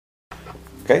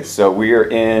Okay, so we are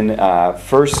in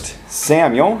 1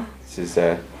 Samuel. This is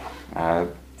a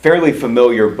fairly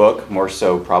familiar book, more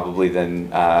so probably than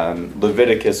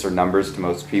Leviticus or Numbers to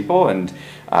most people, and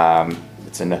I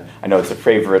know it's a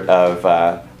favorite of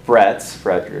Brett's.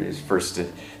 Brett's First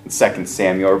and Second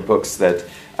Samuel are books that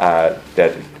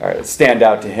stand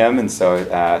out to him, and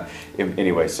so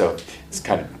anyway, so it's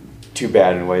kind of too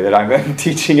bad in a way that I'm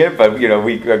teaching it, but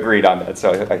we agreed on that,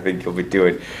 so I think you'll be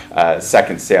doing 2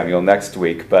 Samuel next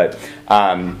week. But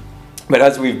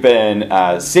as we've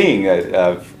been seeing,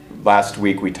 last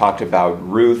week we talked about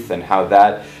Ruth and how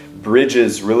that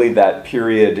bridges really that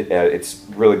period. It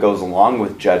really goes along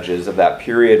with Judges, of that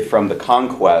period from the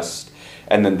conquest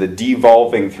and then the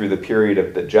devolving through the period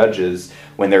of the Judges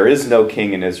when there is no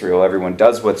king in Israel. Everyone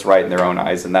does what's right in their own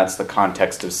eyes, and that's the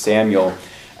context of Samuel.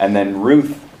 And then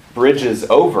Ruth bridges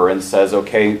over and says,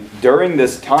 okay, during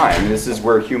this time, this is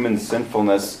where human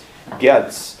sinfulness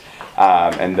gets,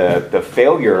 and the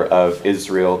failure of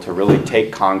Israel to really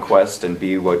take conquest and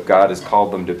be what God has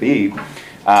called them to be.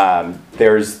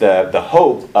 There's the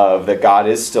hope of that God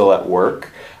is still at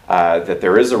work, that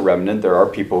there is a remnant. There are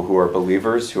people who are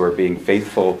believers who are being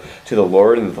faithful to the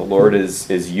Lord, and that the Lord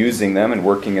is using them and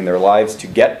working in their lives to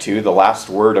get to. The last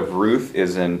word of Ruth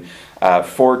is in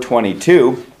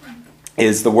 4:22.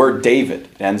 Is the word David.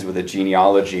 It ends with a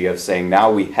genealogy of saying,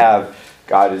 now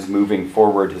God is moving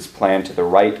forward his plan to the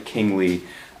right kingly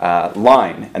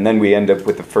line. And then we end up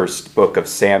with the first book of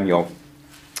Samuel.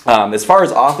 As far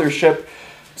as authorship,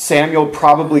 Samuel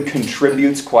probably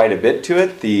contributes quite a bit to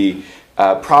it. The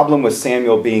problem with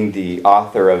Samuel being the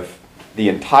author of the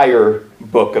entire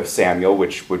book of Samuel,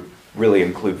 which would really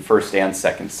include 1 and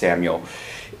 2 Samuel,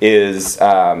 is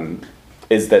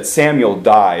that Samuel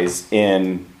dies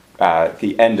in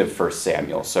the end of 1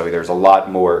 Samuel. So there's a lot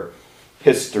more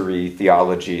history,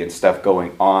 theology, and stuff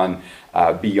going on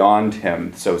beyond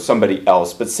him. So somebody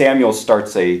else. But Samuel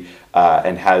starts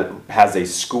and has a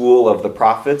school of the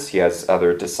prophets. He has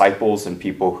other disciples and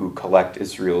people who collect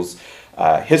Israel's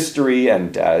history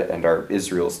and are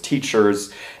Israel's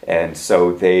teachers. And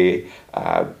so they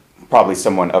probably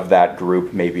someone of that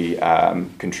group, maybe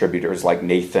contributors like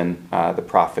Nathan, the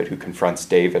prophet who confronts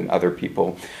David, and other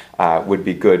people would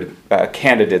be good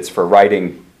candidates for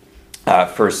writing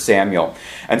 1 Samuel.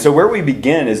 And so where we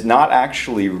begin is not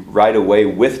actually right away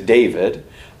with David,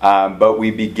 but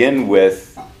we begin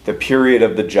with the period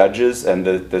of the Judges and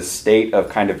the state of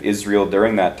kind of Israel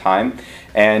during that time,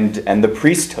 and the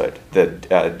priesthood, the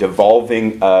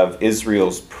devolving of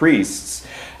Israel's priests,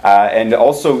 and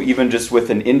also even just with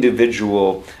an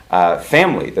individual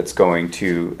family that's going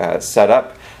to set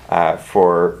up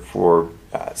for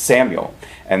Samuel.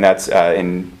 And that's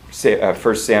in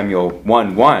 1 Samuel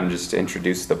 1:1, just to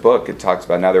introduce the book. It talks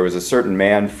about, now there was a certain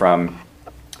man from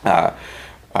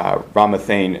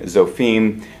Ramathaim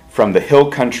Zophim, from the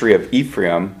hill country of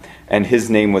Ephraim, and his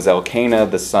name was Elkanah,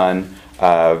 the son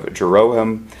of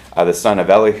Jeroham, the son of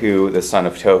Elihu, the son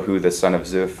of Tohu, the son of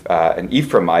Zuph, an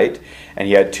Ephraimite. And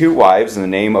he had 2 wives, and the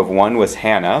name of one was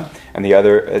Hannah, and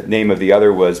the name of the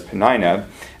other was Peninnah.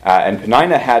 And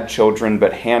Peninnah had children,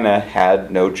 but Hannah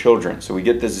had no children. So we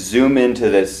get this zoom into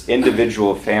this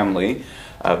individual family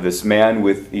of this man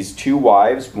with these 2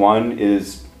 wives. One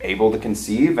is able to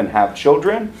conceive and have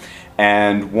children,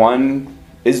 and one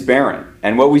is barren.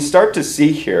 And what we start to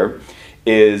see here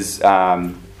is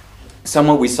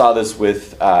somewhat we saw this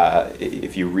with,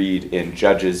 if you read in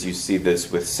Judges, you see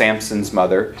this with Samson's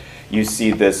mother. You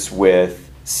see this with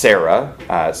Sarah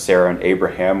and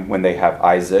Abraham when they have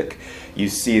Isaac. You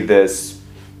see this,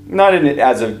 not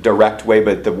as a direct way,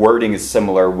 but the wording is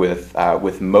similar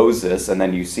with Moses, and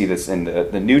then you see this in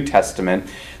the New Testament.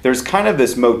 There's kind of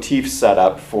this motif set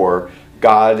up for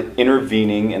God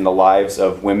intervening in the lives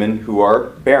of women who are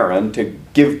barren to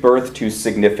give birth to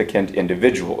significant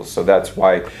individuals. So that's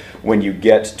why when you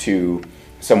get to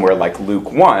somewhere like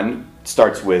Luke 1, it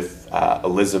starts with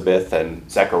Elizabeth and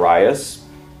Zacharias,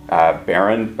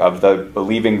 barren of the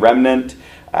believing remnant,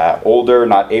 older,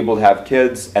 not able to have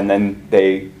kids, and then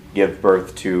they give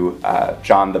birth to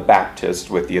John the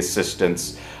Baptist with the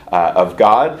assistance of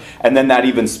God. And then that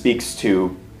even speaks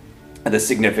to the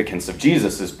significance of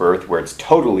Jesus' birth, where it's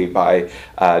totally by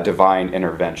divine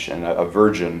intervention, a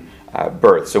virgin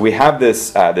birth. So we have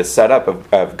this setup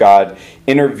of God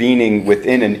intervening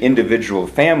within an individual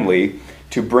family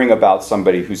to bring about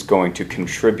somebody who's going to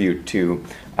contribute to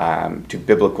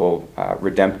biblical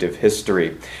redemptive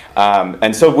history.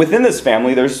 And so within this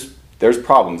family, there's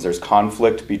problems. There's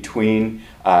conflict between,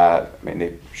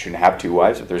 they shouldn't have 2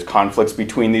 wives, but there's conflicts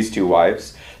between these 2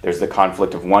 wives. There's the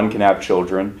conflict of one can have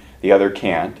children, the other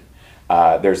can't.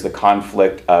 There's the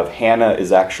conflict of Hannah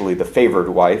is actually the favored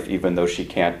wife, even though she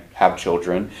can't have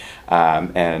children,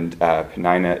 and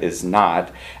Peninnah is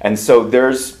not. And so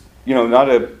there's not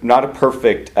a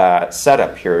perfect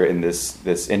setup here in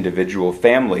this individual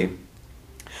family.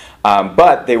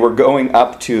 But they were going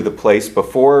up to the place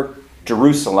before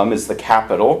Jerusalem is the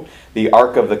capital. The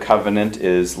Ark of the Covenant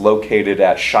is located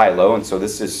at Shiloh, and so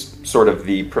this is sort of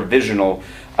the provisional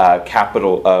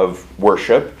capital of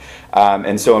worship.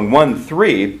 And so in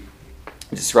 1:3,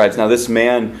 it describes, now this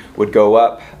man would go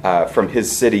up from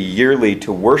his city yearly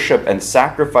to worship and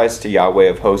sacrifice to Yahweh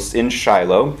of hosts in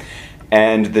Shiloh.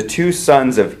 And the two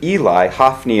sons of Eli,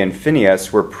 Hophni and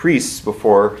Phinehas, were priests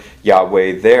before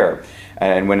Yahweh there.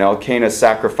 And when Elkanah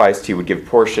sacrificed, he would give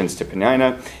portions to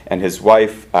Peninnah and his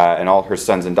wife and all her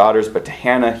sons and daughters. But to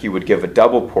Hannah he would give a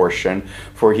double portion,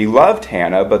 for he loved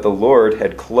Hannah, but the Lord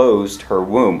had closed her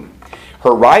womb.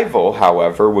 Her rival,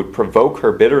 however, would provoke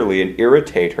her bitterly and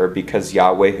irritate her because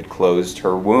Yahweh had closed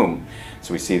her womb.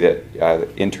 So we see that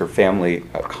inter-family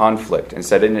conflict. And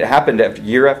said, and it happened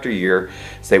year after year,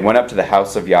 as they went up to the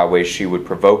house of Yahweh, she would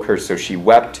provoke her, so she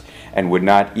wept and would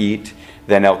not eat.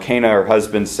 Then Elkanah, her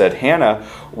husband, said, Hannah,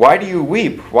 why do you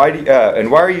weep?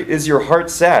 Is your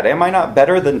heart sad? Am I not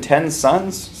better than 10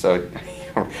 sons? So,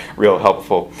 real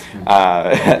helpful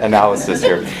analysis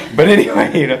here. But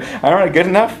anyway, I don't know, good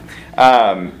enough?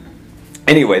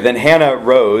 Anyway, then Hannah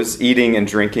rose, eating and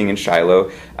drinking in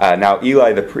Shiloh. Now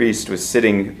Eli the priest was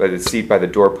sitting by the seat by the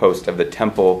doorpost of the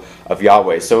temple of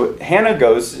Yahweh. So Hannah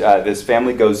goes, this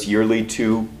family goes yearly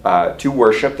to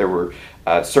worship. There were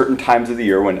certain times of the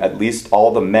year when at least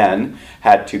all the men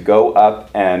had to go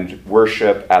up and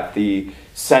worship at the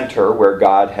center where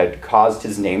God had caused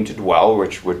his name to dwell,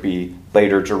 which would be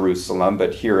later Jerusalem,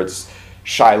 but here it's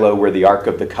Shiloh where the Ark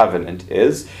of the Covenant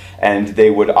is. And they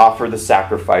would offer the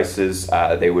sacrifices.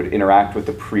 They would interact with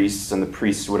the priests, and the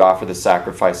priests would offer the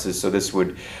sacrifices. So this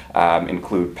would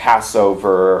include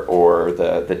Passover or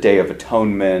the Day of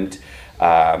Atonement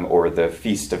or the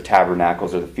Feast of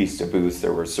Tabernacles or the Feast of Booths.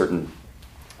 There were certain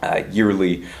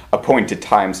yearly appointed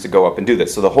times to go up and do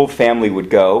this. So the whole family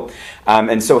would go.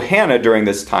 And so Hannah during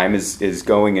this time is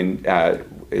going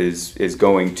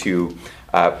to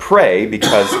pray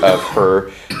because of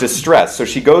her distress. So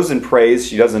she goes and prays.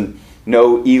 She doesn't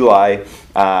know Eli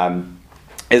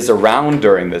is around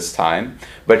during this time,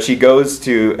 but she goes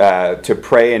to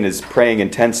pray and is praying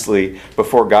intensely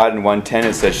before God. In 1:10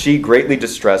 it says, she greatly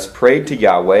distressed prayed to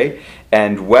Yahweh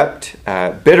and wept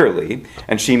bitterly.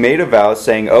 And she made a vow,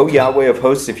 saying, O Yahweh of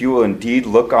hosts, if you will indeed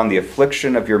look on the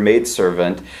affliction of your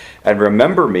maidservant, and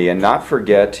remember me, and not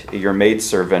forget your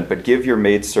maidservant, but give your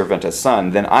maidservant a son,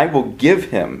 then I will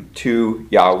give him to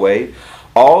Yahweh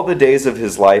all the days of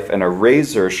his life, and a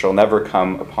razor shall never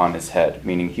come upon his head.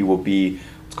 Meaning he will be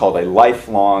what's called a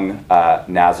lifelong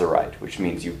Nazirite, which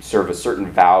means you serve a certain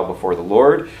vow before the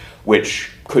Lord,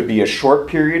 which could be a short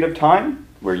period of time,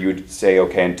 where you would say,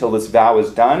 okay, until this vow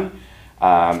is done,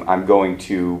 I'm going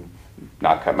to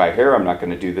not cut my hair, I'm not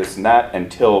going to do this and that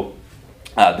until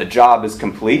the job is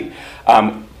complete.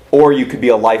 Or you could be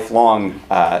a lifelong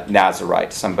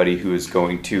Nazirite, somebody who is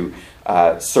going to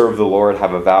serve the Lord,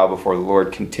 have a vow before the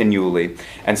Lord continually.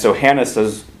 And so Hannah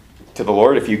says to the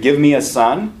Lord, if you give me a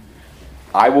son,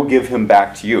 I will give him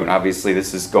back to you. And obviously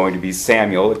this is going to be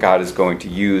Samuel that God is going to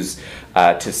use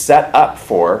to set up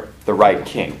for the right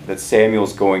king. That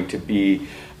Samuel's going to be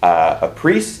a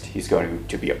priest, he's going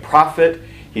to be a prophet,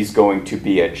 he's going to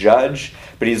be a judge,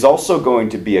 but he's also going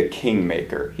to be a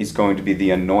kingmaker. He's going to be the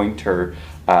anointer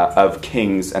of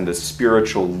kings and the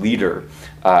spiritual leader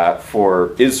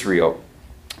for Israel.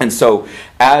 And so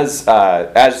as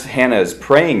Hannah is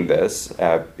praying this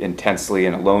intensely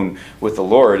and alone with the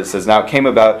Lord, it says, now it came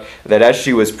about that as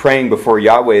she was praying before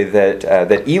Yahweh,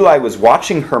 that Eli was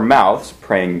watching her mouth,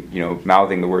 praying,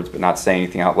 mouthing the words but not saying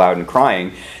anything out loud and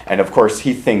crying. And of course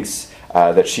he thinks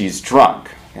that she's drunk.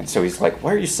 And so he's like,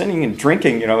 why are you sitting and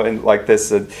drinking, like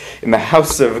this in the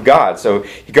house of God? So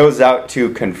he goes out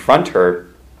to confront her.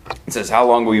 He says, how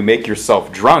long will you make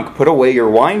yourself drunk? Put away your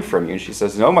wine from you. And she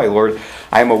says, no, my Lord,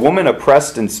 I am a woman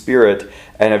oppressed in spirit,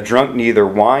 and have drunk neither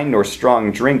wine nor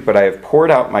strong drink, but I have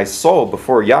poured out my soul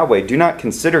before Yahweh. Do not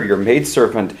consider your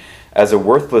maidservant as a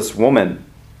worthless woman.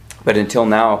 But until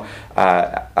now,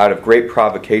 out of great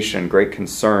provocation, great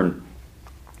concern,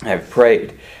 I have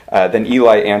prayed. Then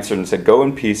Eli answered and said, go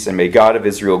in peace, and may God of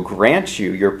Israel grant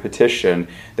you your petition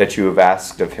that you have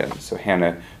asked of him. So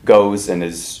Hannah goes and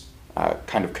is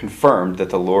kind of confirmed that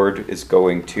the Lord is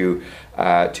going to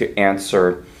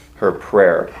answer her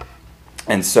prayer.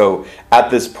 And so at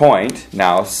this point,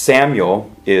 now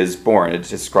Samuel is born. It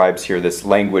describes here this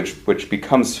language which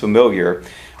becomes familiar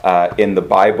in the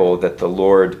Bible that the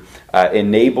Lord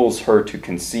enables her to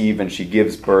conceive, and she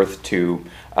gives birth to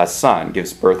a son,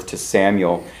 gives birth to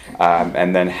Samuel,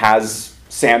 and then has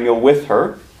Samuel with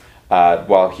her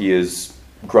while he is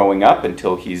growing up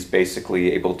until he's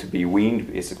basically able to be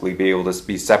weaned, basically be able to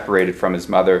be separated from his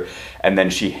mother, and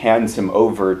then she hands him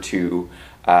over to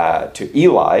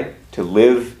Eli to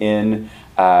live in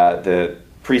the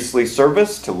priestly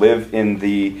service, to live in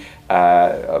the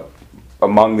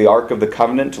among the Ark of the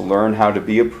Covenant, to learn how to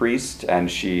be a priest. And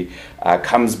she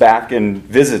comes back and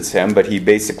visits him, but he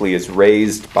basically is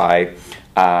raised by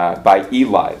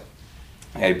Eli.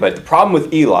 Okay, but the problem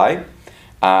with Eli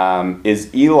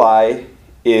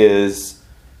is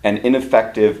an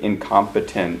ineffective,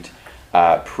 incompetent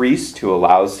priest who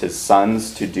allows his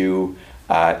sons to do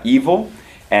evil.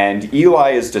 And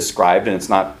Eli is described, and it's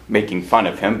not making fun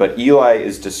of him, but Eli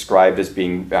is described as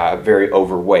being very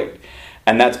overweight.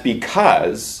 And that's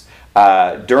because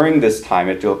during this time,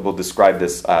 it will describe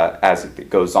this as it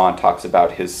goes on, talks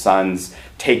about his sons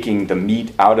taking the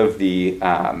meat out of the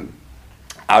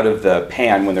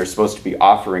pan when they're supposed to be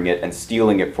offering it and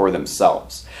stealing it for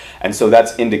themselves. And so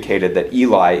that's indicated that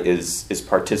Eli is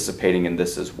participating in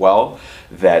this as well,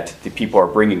 that the people are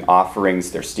bringing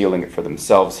offerings, they're stealing it for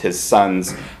themselves. His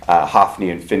sons, Hophni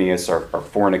and Phinehas, are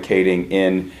fornicating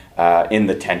in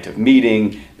the tent of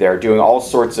meeting. They're doing all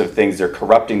sorts of things. They're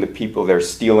corrupting the people. They're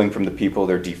stealing from the people.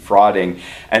 They're defrauding.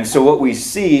 And so what we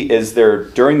see is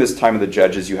during this time of the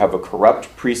Judges, you have a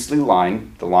corrupt priestly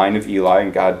line, the line of Eli,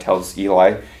 and God tells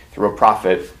Eli through a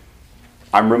prophet,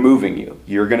 I'm removing you.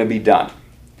 You're going to be done.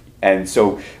 And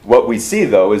so what we see,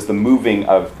 though, is the moving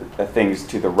of things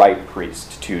to the right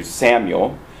priest, to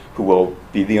Samuel, who will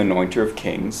be the anointer of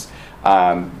kings.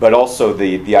 But also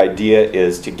the idea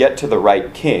is to get to the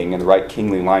right king and the right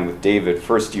kingly line with David,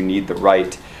 first you need the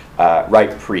right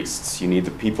priests. You need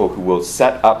the people who will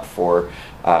set up for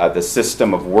the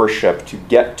system of worship to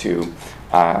get to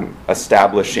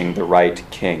establishing the right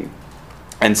king.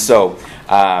 And so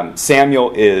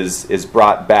Samuel is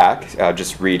brought back.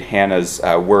 Just read Hannah's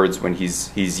words when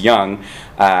he's young.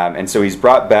 And so he's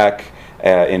brought back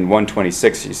in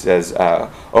 126. He says,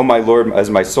 "O my Lord,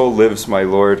 as my soul lives, my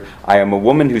Lord, I am a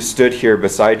woman who stood here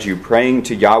beside you praying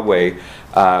to Yahweh.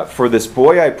 For this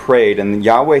boy I prayed, and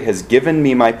Yahweh has given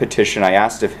me my petition I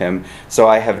asked of him. So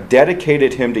I have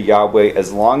dedicated him to Yahweh.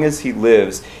 As long as he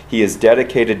lives, he is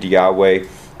dedicated to Yahweh."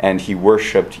 And he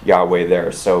worshipped Yahweh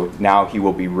there. So now he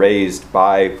will be raised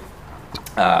by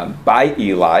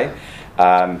Eli.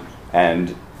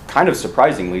 And kind of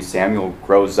surprisingly, Samuel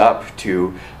grows up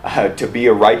to be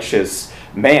a righteous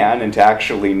man and to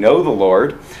actually know the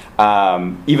Lord.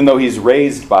 Even though he's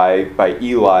raised by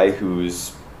Eli,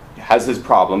 has his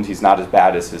problems. He's not as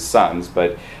bad as his sons.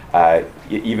 But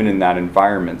even in that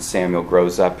environment, Samuel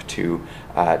grows up to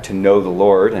know the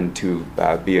Lord and to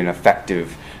be an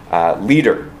effective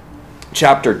leader.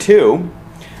 Chapter 2,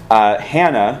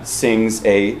 Hannah sings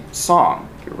a song.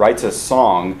 She writes a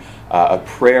song, a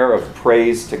prayer of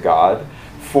praise to God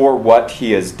for what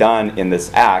he has done in this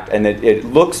act. And it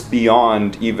looks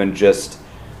beyond even just,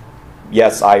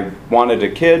 yes, I wanted a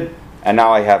kid, and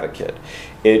now I have a kid.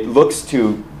 It looks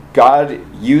to God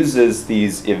uses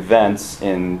these events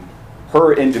in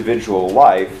her individual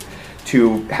life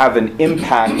to have an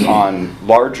impact on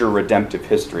larger redemptive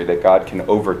history, that God can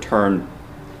overturn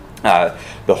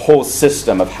the whole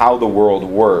system of how the world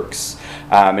works.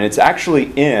 And it's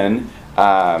actually in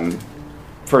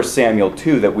 1 Samuel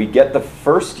 2 that we get the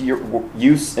first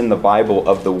use in the Bible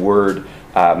of the word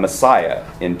Messiah.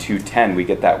 In 2:10 we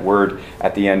get that word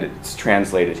at the end. It's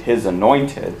translated his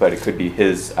anointed, but it could be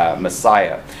his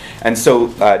Messiah. And so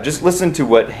just listen to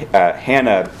what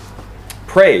Hannah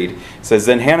prayed. It says,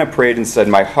 "Then Hannah prayed and said,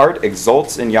 my heart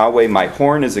exults in Yahweh, my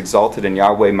horn is exalted in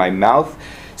Yahweh, my mouth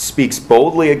speaks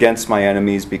boldly against my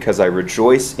enemies because I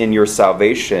rejoice in your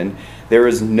salvation. There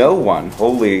is no one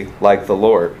holy like the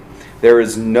Lord. There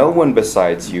is no one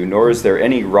besides you, nor is there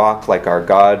any rock like our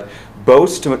God.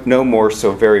 Boast no more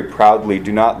so very proudly.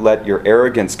 Do not let your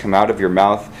arrogance come out of your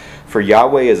mouth. For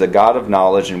Yahweh is a God of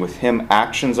knowledge, and with him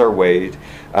actions are weighed.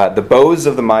 The bows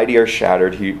of the mighty are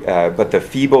shattered, but the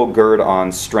feeble gird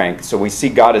on strength." So we see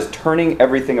God is turning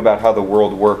everything about how the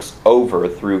world works over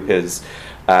through his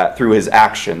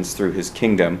actions, through his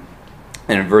kingdom.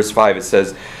 And in verse 5 it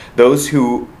says, "Those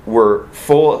who were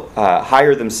full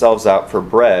hire themselves out for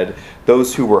bread.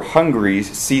 Those who were hungry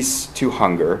cease to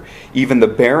hunger. Even the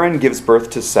barren gives birth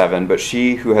to 7, but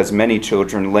she who has many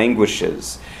children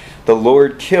languishes. The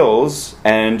Lord kills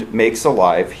and makes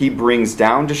alive. He brings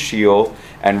down to Sheol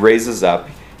and raises up.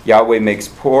 Yahweh makes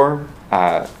poor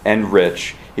and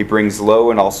rich. He brings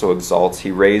low and also exalts.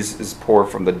 He raises poor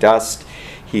from the dust.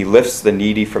 He lifts the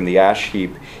needy from the ash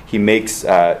heap. He makes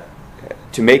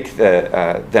to make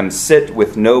them sit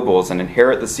with nobles and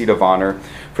inherit the seat of honor.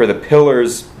 For the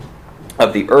pillars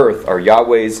of the earth are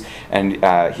Yahweh's, and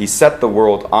he set the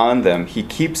world on them. He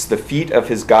keeps the feet of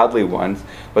his godly ones,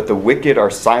 but the wicked are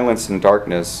silenced in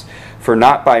darkness. For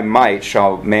not by might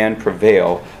shall man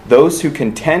prevail. Those who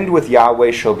contend with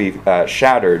Yahweh shall be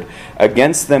shattered.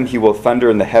 Against them he will thunder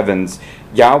in the heavens.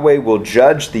 Yahweh will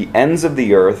judge the ends of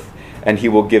the earth, and he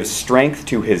will give strength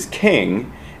to his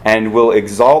king, and will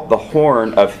exalt the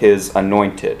horn of his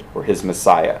anointed, or his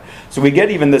Messiah. So we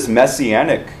get even this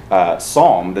messianic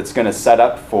psalm that's going to set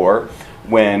up for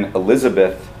when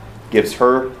Elizabeth gives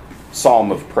her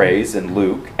psalm of praise in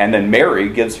Luke, and then Mary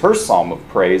gives her psalm of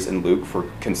praise in Luke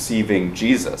for conceiving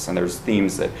Jesus. And there's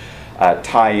themes that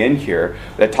tie in here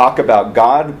that talk about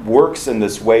God works in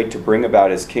this way to bring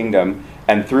about his kingdom,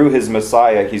 and through his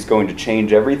Messiah, he's going to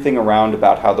change everything around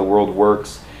about how the world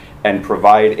works and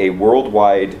provide a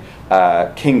worldwide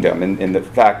kingdom in the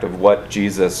fact of what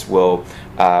Jesus will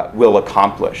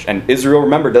accomplish. And Israel,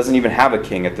 remember, doesn't even have a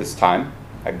king at this time.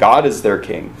 God is their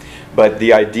king. But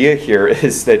the idea here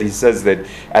is that he says that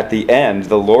at the end,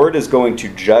 the Lord is going to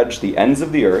judge the ends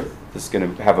of the earth. This is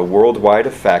going to have a worldwide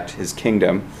effect, his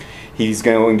kingdom. He's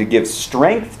going to give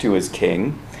strength to his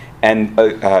king and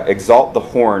exalt the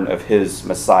horn of his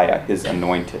Messiah, his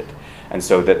anointed. And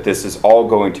so that this is all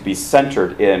going to be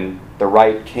centered in the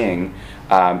right king,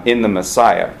 in the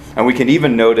Messiah. And we can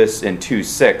even notice in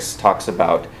 2:6 talks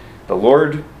about the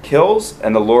Lord kills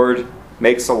and the Lord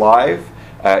makes alive.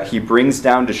 He brings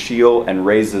down to Sheol and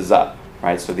raises up.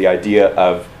 Right? So the idea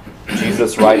of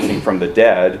Jesus rising from the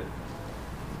dead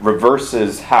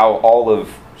reverses how all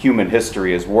of human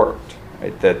history has worked.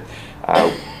 Right? That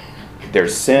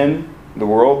there's sin in the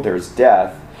world, there's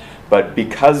death, but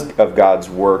because of God's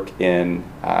work in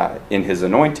his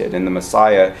anointed, in the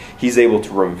Messiah, he's able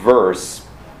to reverse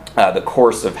the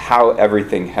course of how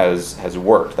everything has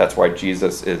worked. That's why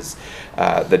Jesus is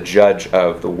the judge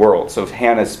of the world. So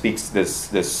Hannah speaks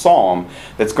this psalm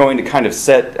that's going to kind of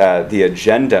set the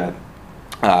agenda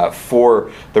for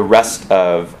the rest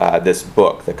of this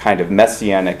book, the kind of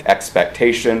messianic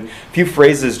expectation. A few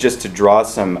phrases just to draw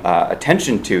some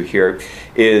attention to here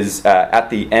is at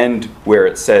the end where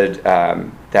it said,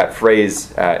 that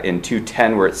phrase in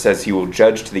 2:10 where it says he will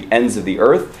judge to the ends of the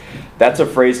earth. That's a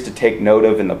phrase to take note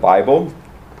of in the Bible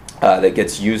that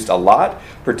gets used a lot,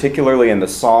 particularly in the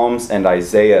Psalms and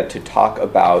Isaiah, to talk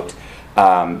about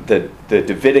the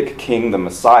Davidic king, the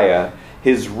Messiah.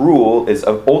 His rule is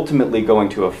ultimately going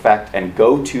to affect and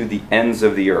go to the ends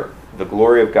of the earth. The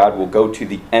glory of God will go to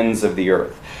the ends of the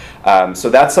earth. So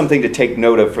that's something to take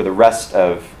note of for the rest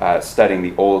of studying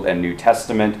the Old and New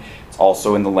Testament. It's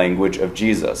also in the language of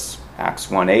Jesus. Acts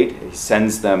 1:8, he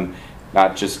sends them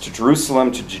not just to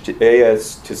Jerusalem, to Judea,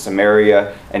 to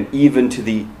Samaria, and even to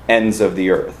the ends of the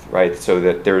earth, right? So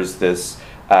that there's this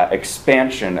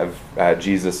expansion of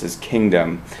Jesus'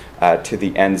 kingdom to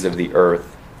the ends of the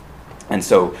earth. And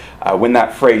so when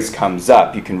that phrase comes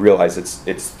up, you can realize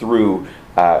it's through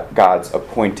God's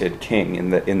appointed king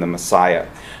in the Messiah.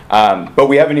 But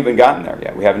we haven't even gotten there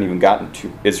yet. We haven't even gotten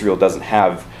to Israel doesn't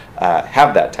have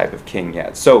that type of king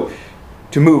yet. So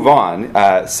to move on,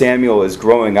 Samuel is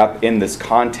growing up in this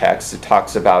context. It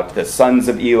talks about the sons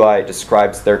of Eli. It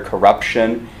describes their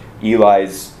corruption.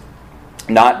 Eli's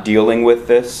not dealing with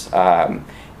this.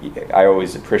 I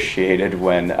always appreciated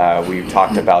when we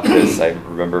talked about this. I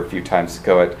remember a few times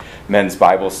ago at men's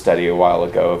Bible study a while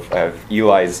ago of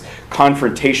Eli's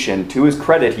confrontation. To his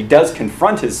credit, he does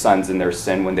confront his sons in their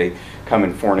sin when they come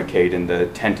and fornicate in the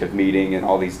tent of meeting and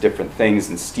all these different things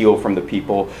and steal from the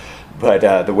people.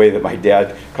 But the way that my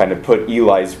dad kind of put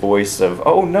Eli's voice of,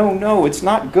 oh, no, it's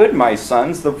not good, my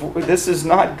sons. This is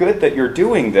not good that you're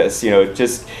doing this.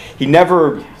 Just he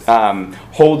never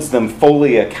holds them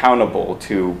fully accountable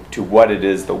to what it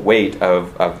is, the weight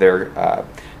of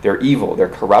their evil, their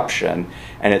corruption.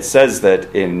 And it says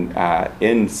that in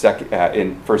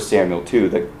 1 Samuel 2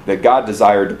 that God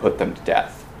desired to put them to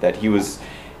death, that he was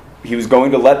going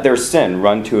to let their sin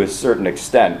run to a certain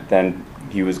extent, then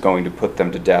he was going to put them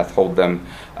to death, hold them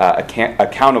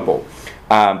accountable.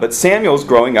 But Samuel's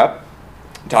growing up.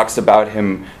 Talks about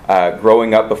him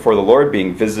growing up before the Lord,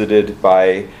 being visited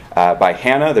by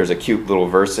Hannah. There's a cute little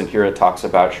verse in here. It talks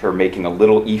about her making a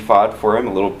little ephod for him,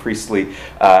 a little priestly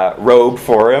robe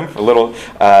for him, for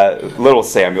little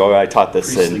Samuel. I taught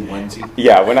this priestly onesie.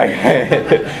 Yeah,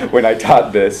 when I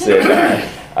taught this in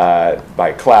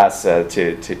by class to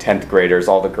 10th graders.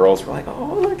 All the girls were like,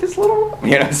 "Oh, look, his little,"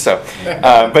 So,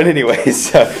 but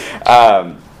anyways,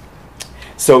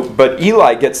 but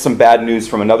Eli gets some bad news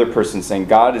from another person saying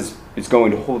God is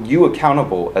going to hold you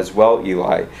accountable as well,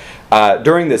 Eli.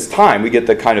 During this time, we get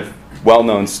the kind of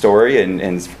well-known story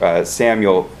in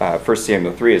Samuel, 1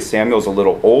 Samuel 3, as Samuel's a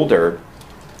little older,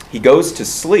 he goes to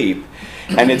sleep,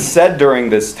 and it's said during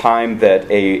this time that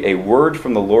a word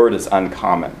from the Lord is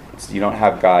uncommon. So you don't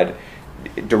have God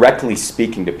directly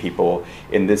speaking to people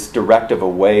in this direct of a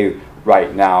way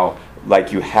right now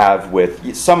like you have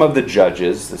with some of the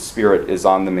judges. The Spirit is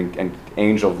on them, and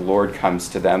angel of the Lord comes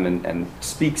to them and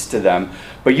speaks to them.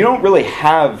 But you don't really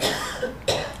have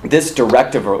this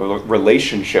direct of a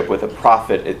relationship with a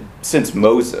prophet since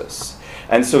Moses.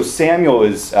 And so Samuel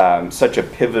is such a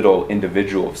pivotal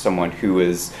individual, someone who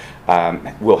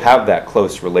will have that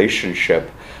close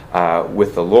relationship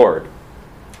with the Lord.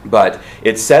 But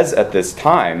it says at this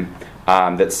time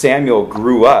that Samuel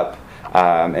grew up,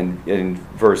 and in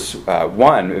verse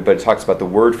 1, but it talks about the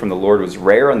word from the Lord was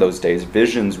rare in those days.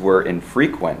 Visions were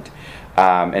infrequent.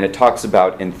 And it talks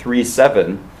about in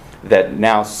 3:7 that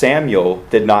now Samuel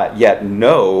did not yet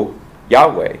know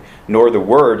Yahweh, nor the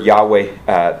word Yahweh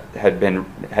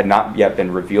had not yet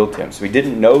been revealed to him. So he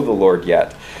didn't know the Lord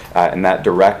yet in that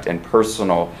direct and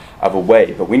personal of a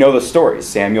way. But we know the story.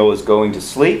 Samuel is going to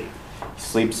sleep. He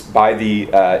sleeps by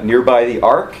nearby the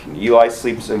ark. Eli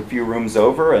sleeps a few rooms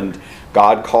over, and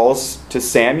God calls to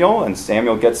Samuel, and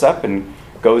Samuel gets up and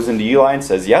goes into Eli and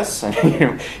says, "Yes." And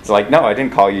he's like, "No, I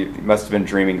didn't call you. You must have been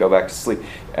dreaming. Go back to sleep."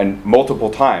 And multiple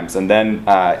times. And then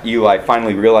Eli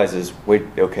finally realizes, wait,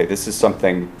 okay, this is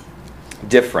something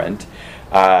different.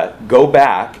 Go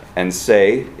back and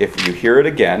say, if you hear it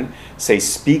again, say,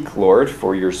 "Speak, Lord,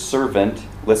 for your servant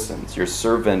listens." Your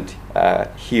servant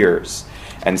hears.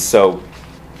 And so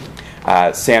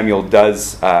Samuel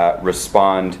does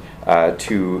respond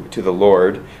to the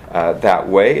Lord that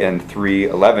way. In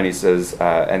 3:11 he says,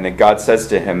 and then God says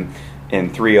to him in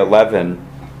 3:11,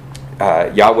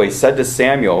 Yahweh said to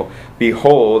Samuel,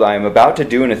 "Behold, I am about to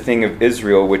do in a thing of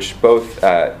Israel, which both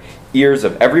ears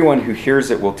of everyone who hears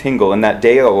it will tingle. In that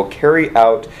day I will carry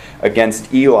out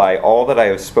against Eli all that I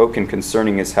have spoken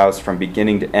concerning his house from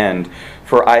beginning to end.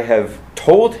 For I have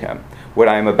told him what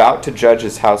I am about to judge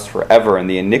his house forever, and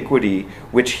the iniquity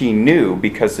which he knew,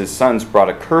 because his sons brought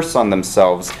a curse on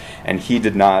themselves, and he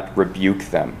did not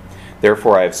rebuke them.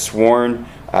 Therefore I have sworn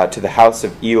to the house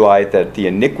of Eli that the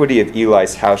iniquity of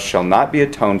Eli's house shall not be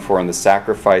atoned for in the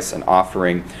sacrifice and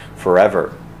offering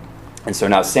forever." And so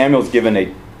now Samuel's given a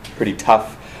pretty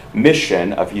tough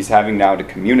mission of he's having now to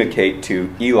communicate to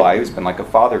Eli, who's been like a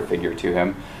father figure to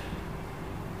him,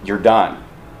 you're done.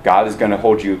 God is going to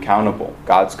hold you accountable.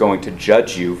 God's going to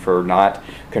judge you for not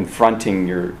confronting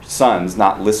your sons,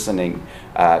 not listening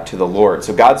to the Lord.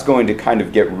 So God's going to kind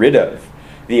of get rid of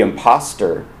the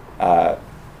imposter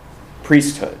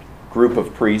priesthood, group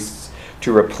of priests,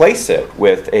 to replace it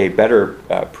with a better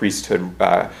priesthood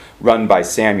run by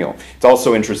Samuel. It's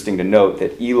also interesting to note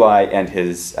that Eli and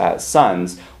his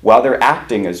sons, while they're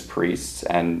acting as priests,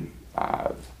 and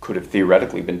could have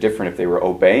theoretically been different if they were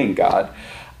obeying God,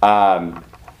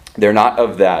 they're not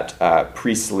of that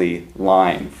priestly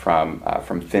line from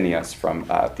Phinehas, from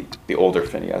the older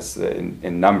Phinehas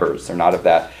in Numbers. They're not of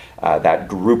that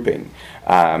grouping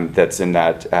that's in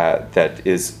that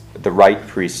is the right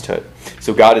priesthood.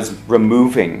 So God is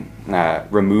removing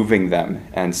them.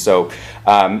 And so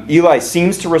Eli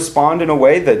seems to respond in a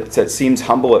way that seems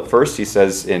humble at first. He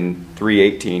says in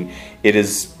 3:18, "It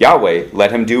is Yahweh,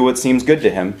 let him do what seems good to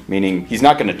him," meaning he's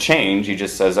not going to change. He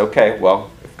just says, okay, well,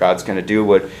 if God's going to do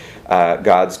what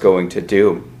God's going to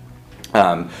do.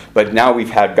 But now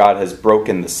we've had God has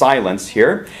broken the silence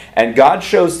here, and God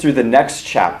shows through the next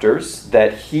chapters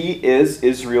that he is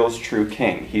Israel's true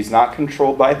king. He's not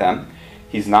controlled by them.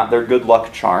 He's not their good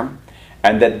luck charm,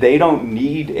 and that they don't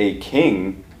need a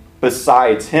king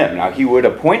besides him. Now, he would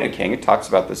appoint a king. It talks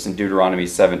about this in Deuteronomy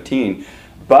 17,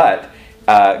 but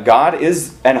God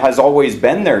is and has always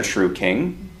been their true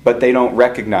king, but they don't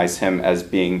recognize him as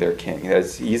being their king.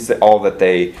 He's all that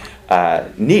they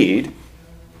need,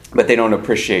 but they don't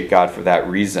appreciate God for that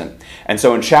reason. And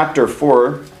so in chapter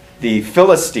 4, the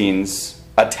Philistines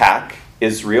attack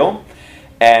Israel,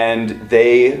 and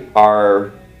they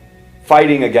are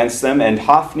fighting against them, and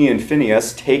Hophni and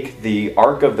Phinehas take the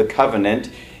Ark of the Covenant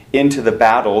into the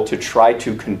battle to try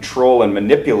to control and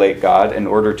manipulate God in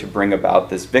order to bring about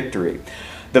this victory.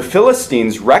 The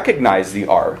Philistines recognize the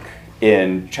Ark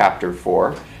in chapter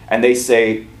 4, and they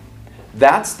say,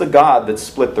 "That's the God that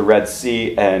split the Red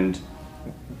Sea and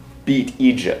beat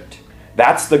Egypt.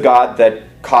 That's the God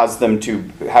that caused them to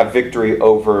have victory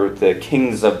over the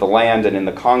kings of the land and in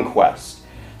the conquest.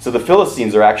 So the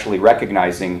Philistines are actually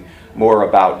recognizing more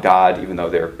about God, even though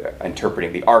they're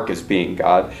interpreting the ark as being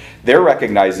God. They're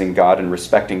recognizing God and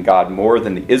respecting God more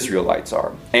than the Israelites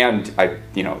are. And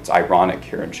it's ironic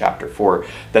here in chapter 4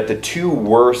 that the two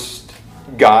worst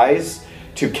guys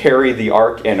to carry the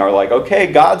ark in are like, okay,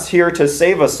 God's here to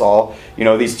save us all.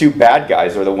 These two bad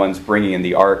guys are the ones bringing in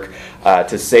the ark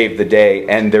to save the day.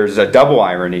 And there's a double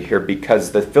irony here,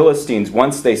 because the Philistines,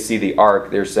 once they see the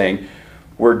ark, they're saying,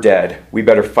 we're dead. We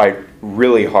better fight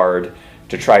really hard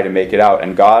to try to make it out.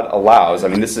 And God allows,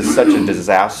 this is such a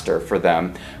disaster for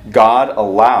them. God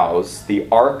allows the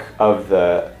Ark of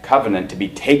the Covenant to be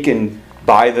taken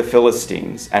by the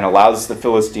Philistines and allows the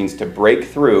Philistines to break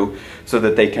through so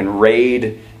that they can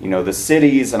raid, the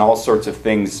cities and all sorts of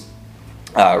things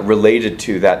related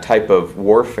to that type of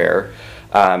warfare.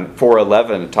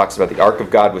 4:11, it talks about the Ark of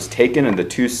God was taken and the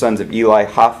two sons of Eli,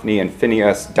 Hophni and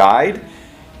Phinehas, died.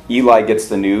 Eli gets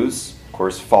the news, of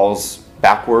course, falls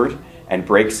backward and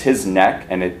breaks his neck,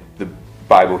 and the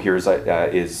Bible here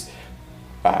is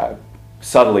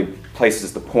subtly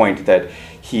places the point that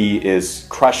he is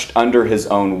crushed under his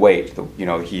own weight.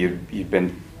 He'd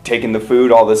been taking the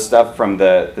food, all this stuff from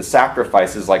the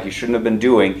sacrifices like he shouldn't have been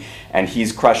doing, and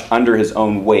he's crushed under his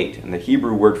own weight. And the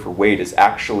Hebrew word for weight is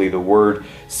actually the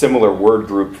similar word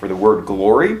group for the word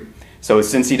glory. So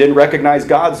since he didn't recognize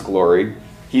God's glory,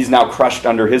 he's now crushed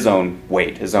under his own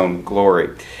weight, his own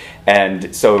glory.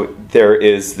 And so there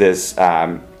is this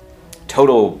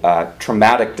total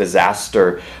traumatic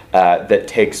disaster that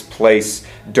takes place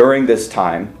during this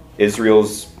time.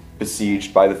 Israel's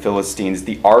besieged by the Philistines.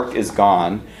 The ark is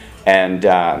gone, and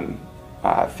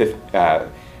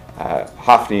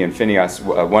Hophni and Phinehas,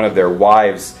 one of their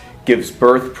wives, gives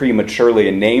birth prematurely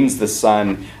and names the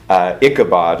son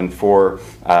Ichabod in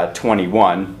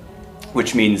 4:21,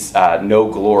 which means no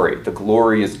glory. The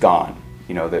glory is gone.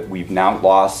 That we've now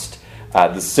lost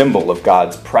the symbol of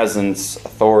God's presence,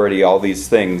 authority, all these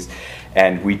things.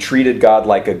 And we treated God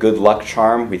like a good luck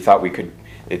charm. We thought we could,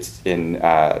 it's in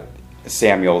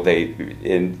Samuel,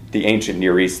 in the ancient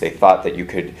Near East, they thought that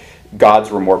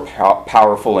gods were more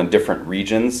powerful in different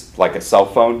regions, like a cell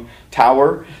phone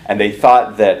tower. And they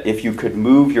thought that if you could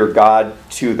move your God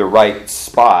to the right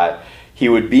spot, he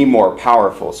would be more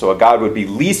powerful. So a god would be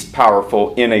least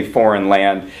powerful in a foreign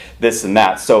land, this and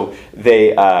that. So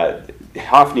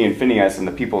Hophni and Phinehas and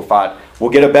the people thought,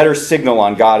 we'll get a better signal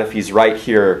on God if he's right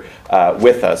here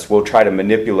with us. We'll try to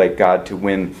manipulate God to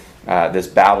win this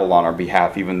battle on our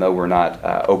behalf, even though we're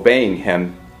not obeying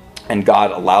him. And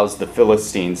God allows the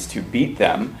Philistines to beat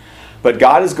them. But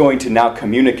God is going to now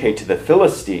communicate to the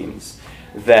Philistines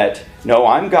that, no,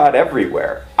 I'm God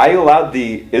everywhere. I allowed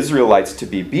the Israelites to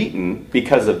be beaten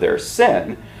because of their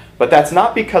sin, but that's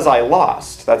not because I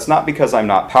lost. That's not because I'm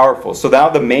not powerful. So now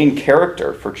the main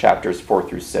character for chapters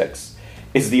 4-6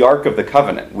 is the Ark of the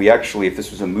Covenant. We actually, if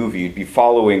this was a movie, you'd be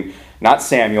following not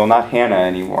Samuel, not Hannah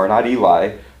anymore, not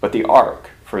Eli, but the Ark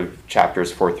for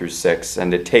chapters 4-6.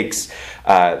 And it takes,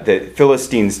 the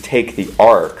Philistines take the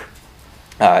Ark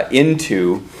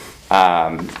into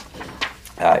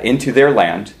their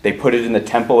land. They put it in the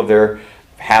temple of their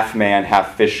half-man,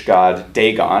 half-fish god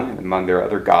Dagon, among their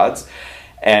other gods.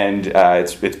 And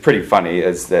it's pretty funny,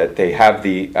 is that they have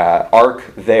the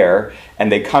ark there,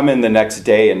 and they come in the next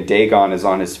day, and Dagon is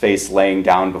on his face laying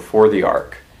down before the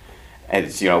ark. And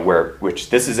it's, which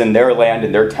this is in their land,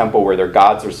 in their temple, where their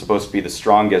gods are supposed to be the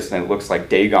strongest, and it looks like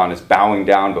Dagon is bowing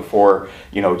down before,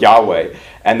 Yahweh.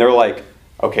 And they're like,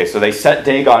 okay, so they set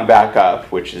Dagon back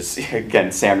up, which is,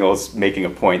 again, Samuel's making a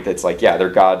point that's like, yeah, their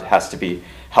God has to be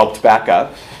helped back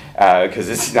up, because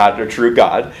it's not a true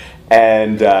God.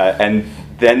 And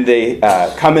then they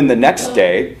come in the next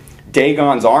day.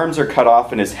 Dagon's arms are cut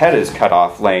off and his head is cut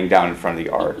off laying down in front of the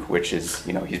ark, which is,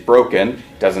 he's broken,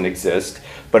 doesn't exist.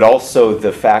 But also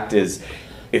the fact is,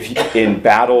 in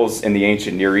battles in the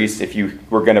ancient Near East, if you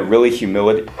were going to really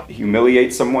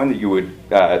humiliate someone, you would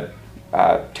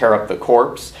tear up the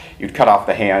corpse, you'd cut off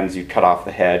the hands, you'd cut off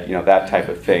the head, that type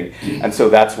of thing. And so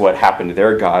that's what happened to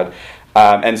their God.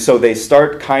 And so they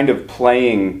start kind of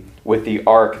playing with the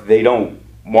ark. They don't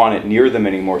want it near them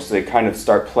anymore, so they kind of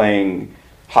start playing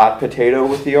hot potato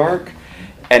with the ark.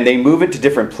 And they move it to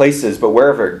different places, but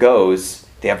wherever it goes,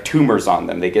 they have tumors on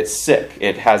them. They get sick.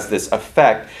 It has this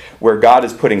effect where God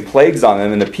is putting plagues on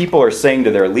them, and the people are saying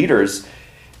to their leaders,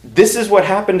 this is what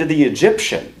happened to the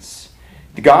Egyptians.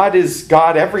 God is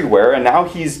God everywhere, and now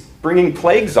he's bringing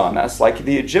plagues on us like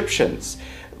the Egyptians.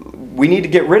 We need to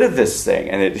get rid of this thing.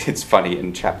 And it's funny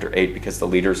in chapter 8 because the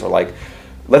leaders are like,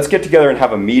 let's get together and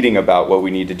have a meeting about what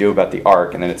we need to do about the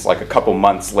ark. And then it's like a couple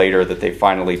months later that they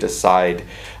finally decide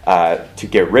to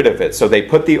get rid of it. So they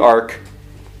put the ark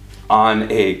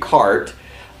on a cart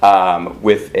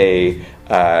with a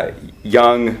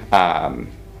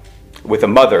with a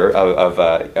mother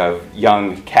of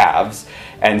young calves.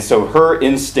 And so her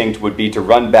instinct would be to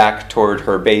run back toward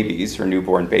her babies, her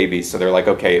newborn babies. So they're like,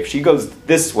 okay, if she goes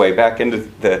this way back into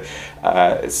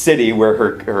the city where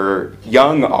her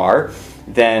young are,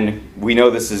 then we know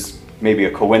this is maybe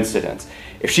a coincidence.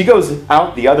 If she goes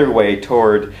out the other way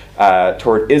toward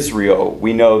Israel,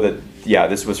 we know that, yeah,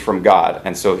 this was from God.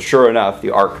 And so sure enough, the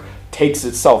ark takes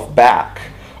itself back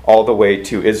all the way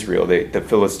to Israel. The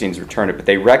Philistines return it, but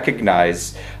they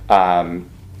recognize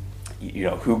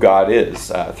who God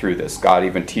is through this. God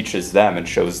even teaches them and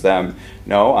shows them,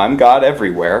 no, I'm God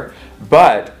everywhere.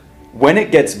 But when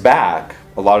it gets back,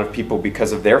 a lot of people,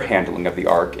 because of their handling of the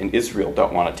ark in Israel,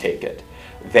 don't want to take it.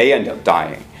 They end up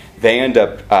dying. They end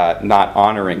up not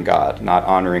honoring God, not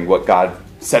honoring what God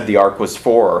said the ark was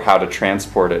for, or how to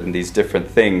transport it, and these different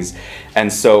things.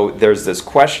 And so there's this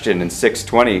question in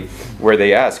 6:20 where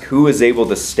they ask, who is able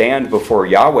to stand before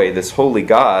Yahweh, this holy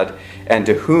God, and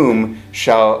to whom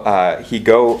shall he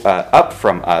go up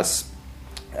from us?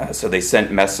 So they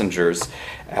sent messengers.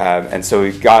 And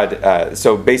so God,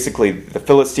 so basically the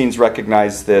Philistines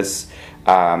recognize this.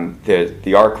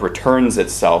 The ark returns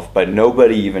itself, but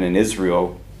nobody even in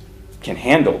Israel can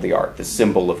handle the ark, the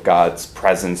symbol of God's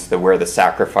presence, where the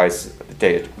sacrifice, the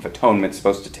Day of Atonement is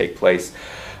supposed to take place.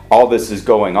 All this is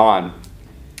going on.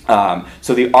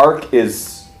 So the ark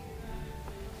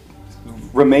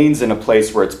remains in a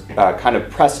place where it's kind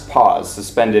of pressed pause,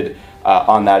 suspended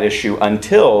on that issue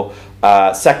until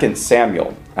 2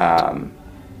 Samuel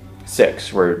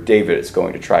 6, where David is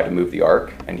going to try to move the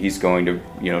ark, and he's going to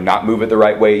not move it the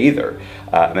right way either,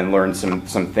 and learn some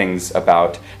things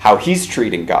about how he's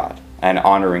treating God and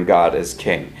honoring God as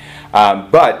king.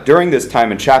 But during this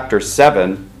time in chapter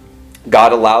 7,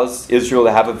 God allows Israel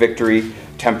to have a victory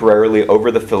temporarily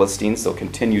over the Philistines. They'll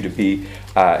continue to be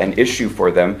an issue for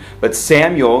them. But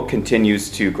Samuel continues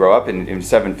to grow up. In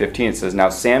 7:15 it says, now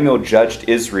Samuel judged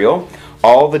Israel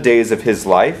all the days of his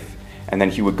life, and then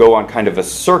he would go on kind of a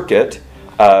circuit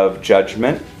of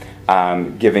judgment,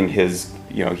 giving his,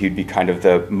 he'd be kind of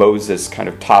the Moses kind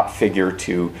of top figure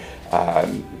to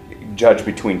judge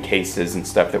between cases and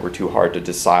stuff that were too hard to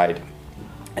decide,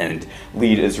 and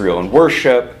lead Israel in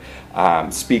worship,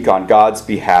 speak on God's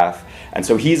behalf. And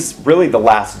so he's really the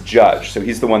last judge. So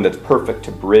he's the one that's perfect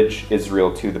to bridge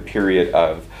Israel to the period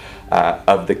of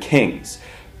the kings.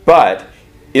 But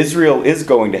Israel is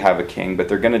going to have a king, but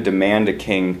they're going to demand a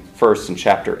king first in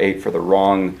chapter 8 for the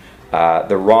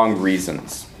wrong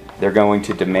reasons. They're going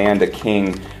to demand a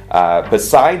king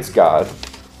besides God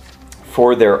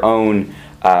for their own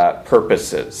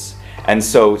purposes. And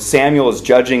so Samuel is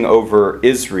judging over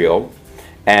Israel,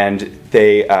 and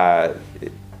they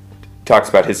talks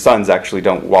about his sons actually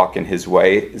don't walk in his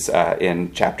ways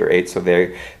in chapter 8, so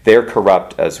they're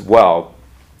corrupt as well.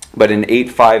 But in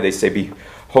 8:5 they say,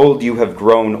 behold, you have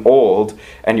grown old,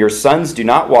 and your sons do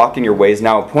not walk in your ways.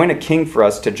 Now appoint a king for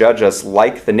us to judge us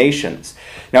like the nations.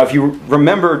 Now if you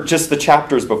remember just the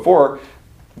chapters before,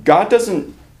 God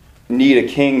doesn't need a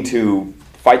king to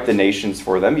fight the nations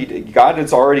for them. God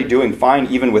is already doing fine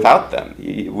even without them.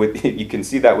 You can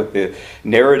see that with the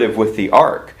narrative with the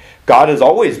ark. God has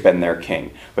always been their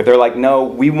king. But they're like, no,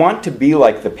 we want to be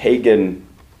like the pagan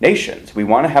nations. We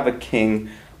want to have a king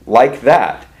like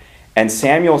that. And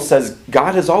Samuel says,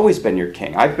 God has always been your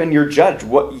king. I've been your judge.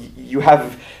 What you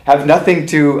have nothing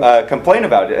to complain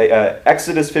about.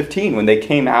 Exodus 15, when they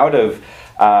came out of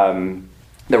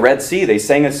the Red Sea, they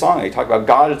sang a song. They talked about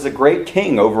God is a great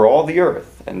king over all the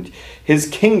earth, and his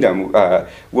kingdom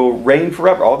will reign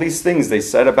forever. All these things they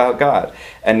said about God.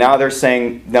 And now they're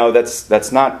saying, no,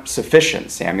 that's not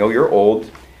sufficient, Samuel. You're old.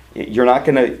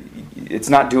 It's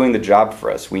not doing the job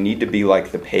for us. We need to be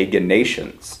like the pagan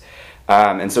nations.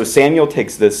 And so Samuel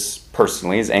takes this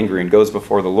personally, is angry, and goes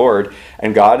before the Lord.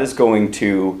 And God is going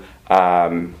to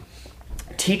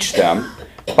teach them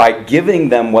by giving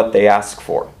them what they ask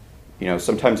for.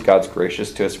 Sometimes God's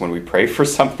gracious to us when we pray for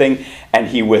something and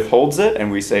he withholds it,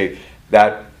 and we say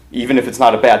that even if it's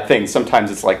not a bad thing, sometimes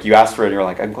it's like you ask for it and you're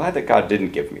like, I'm glad that God didn't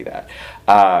give me that.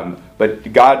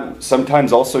 But God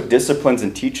sometimes also disciplines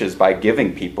and teaches by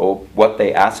giving people what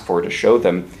they ask for to show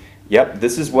them, yep,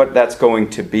 this is what that's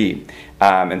going to be.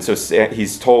 And so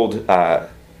he's told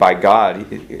by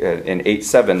God in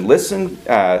 8:7, listen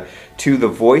to the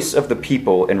voice of the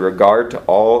people in regard to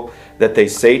all that they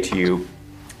say to you,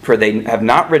 for they have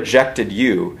not rejected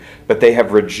you, but they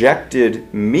have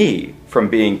rejected me from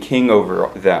being king over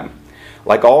them.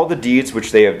 Like all the deeds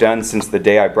which they have done since the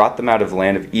day I brought them out of the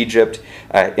land of Egypt,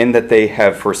 in that they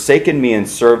have forsaken me and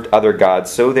served other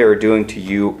gods, so they are doing to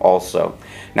you also.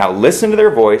 Now listen to their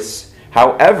voice.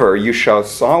 However, you shall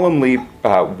solemnly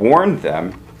warn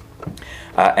them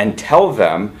and tell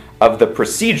them of the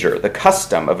procedure, the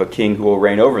custom of a king who will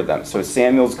reign over them. So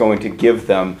Samuel's going to give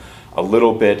them a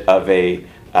little bit of a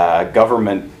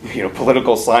government,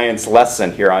 political science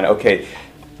lesson here on, okay,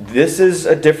 this is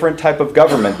a different type of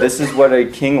government. This is what a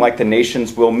king like the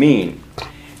nations will mean.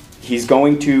 He's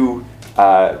going to,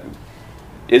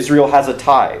 Israel has a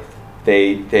tithe.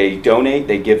 They donate,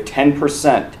 they give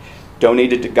 10%,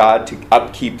 donated to God to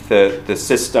upkeep the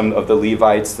system of the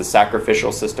Levites, the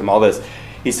sacrificial system, all this.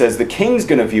 He says the king's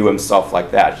going to view himself like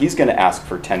that. He's going to ask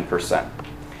for 10%.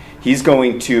 He's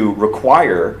going to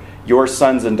require your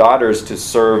sons and daughters to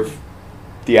serve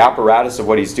the apparatus of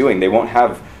what he's doing. They won't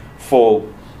have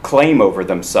full claim over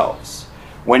themselves.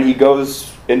 When he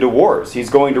goes into wars, he's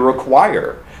going to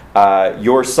require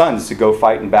your sons to go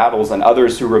fight in battles and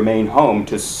others who remain home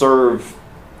to serve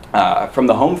from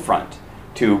the home front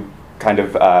to kind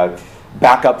of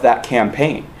back up that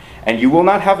campaign. And you will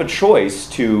not have a choice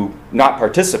to not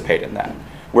participate in that.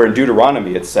 Where in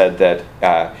Deuteronomy it said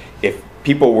that if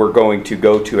people were going to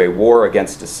go to a war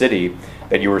against a city,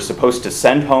 that you were supposed to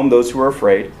send home those who were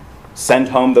afraid, send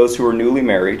home those who were newly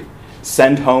married,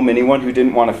 send home anyone who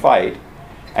didn't want to fight.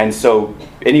 And so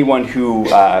anyone who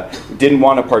didn't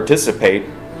want to participate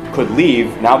could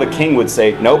leave. Now the king would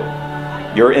say, nope,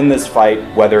 you're in this fight,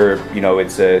 whether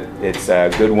it's a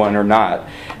good one or not.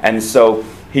 And so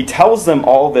he tells them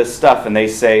all this stuff, and they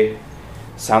say,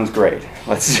 sounds great.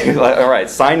 Let's do. All right,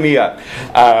 sign me up.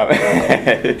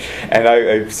 And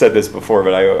I've said this before,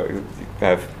 but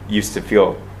I used to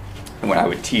feel when I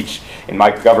would teach in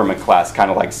my government class, kind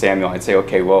of like Samuel, I'd say,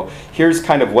 okay, well, here's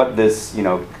kind of what this,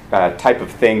 type of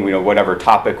thing, whatever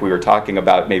topic we were talking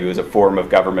about, maybe it was a form of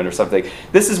government or something.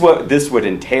 This is what this would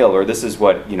entail, or this is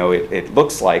what, it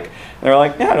looks like. And they're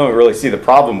like, yeah, I don't really see the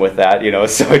problem with that,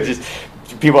 So it just,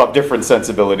 people have different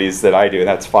sensibilities that I do, and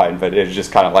that's fine. But it's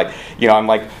just kind of like, I'm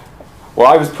like, well,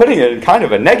 I was putting it in kind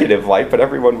of a negative light, but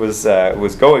everyone was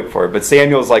going for it. But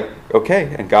Samuel's like,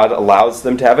 okay, and God allows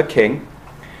them to have a king.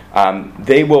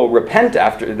 They will repent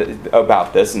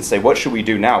about this and say, what should we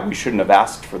do now? We shouldn't have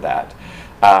asked for that.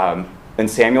 And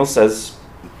Samuel says,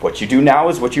 what you do now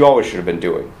is what you always should have been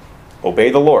doing. Obey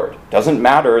the Lord. Doesn't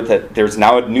matter that there's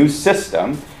now a new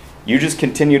system. You just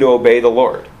continue to obey the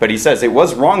Lord. But he says it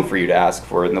was wrong for you to ask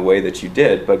for it in the way that you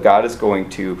did, but God is going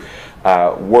to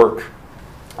work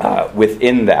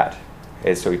within that.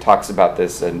 Okay, so he talks about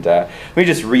this, and let me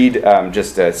just read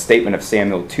just a statement of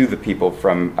Samuel to the people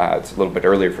from, it's a little bit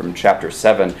earlier from chapter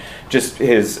 7. Just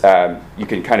his, you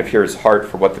can kind of hear his heart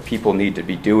for what the people need to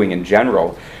be doing in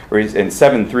general. Where in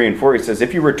 7:3 and 4, he says,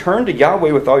 if you return to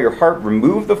Yahweh with all your heart,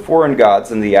 remove the foreign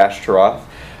gods and the Ashtaroth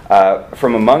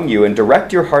from among you, and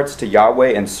direct your hearts to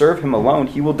Yahweh and serve him alone.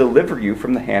 He will deliver you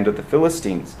from the hand of the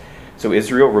Philistines. So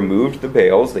Israel removed the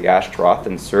Baals, the Ashtaroth,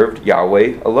 and served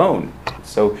Yahweh alone.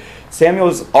 So Samuel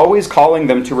is always calling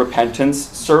them to repentance,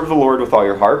 serve the Lord with all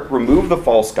your heart, remove the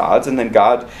false gods, and then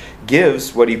God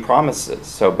gives what he promises.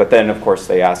 So, but then, of course,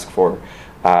 they ask for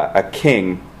a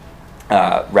king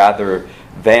rather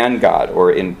than God,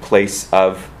 or in place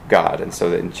of God. And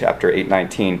so in chapter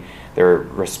 8:19, their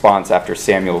response after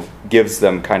Samuel gives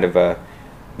them kind of a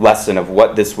lesson of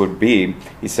what this would be,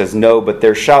 he says, no, but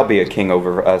there shall be a king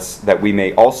over us, that we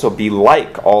may also be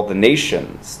like all the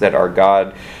nations, that our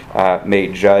God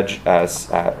may judge us,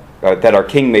 that our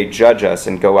king may judge us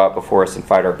and go out before us and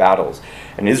fight our battles.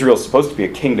 And Israel's supposed to be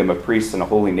a kingdom of priests and a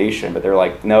holy nation, but they're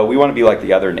like, no, we want to be like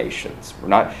the other nations. We're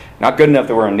not good enough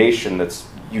that we're a nation that's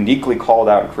uniquely called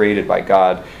out and created by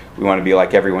God. We want to be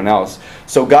like everyone else.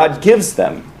 So God gives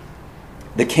them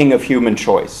the king of human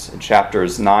choice. In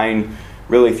chapters 9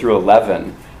 really through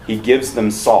 11, he gives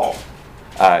them Saul.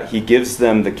 He gives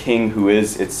them the king who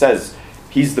is, it says,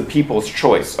 he's the people's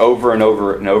choice. Over and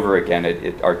over and over again,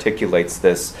 it articulates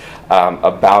this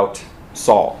about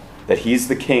Saul, that he's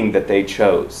the king that they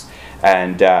chose.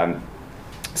 And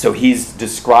so he's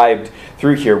described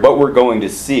through here. What we're going to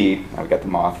see, I've got the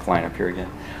moth flying up here again.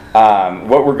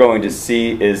 What we're going to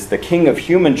see is the king of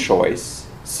human choice,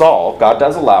 Saul. God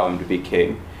does allow him to be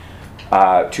king,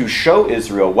 to show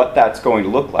Israel what that's going to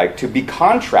look like, to be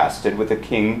contrasted with a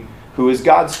king who is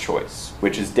God's choice,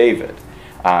 which is David,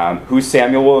 who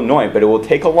Samuel will anoint. But it will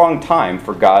take a long time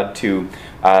for God to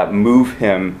move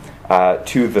him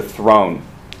to the throne.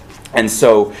 And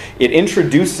so it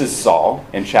introduces Saul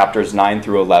in chapters 9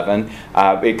 through 11.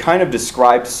 It kind of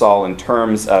describes Saul in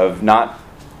terms of not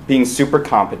being super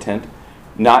competent,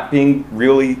 not being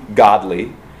really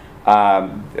godly,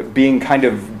 being kind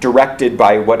of directed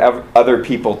by what other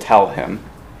people tell him,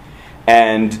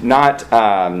 and not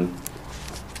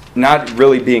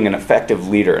really being an effective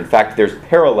leader. In fact, there's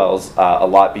parallels a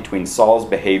lot between Saul's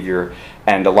behavior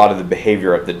and a lot of the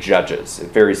behavior of the judges.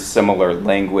 Very similar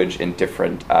language in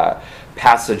different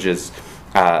passages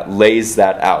lays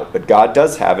that out. But God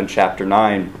does have, in chapter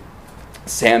 9,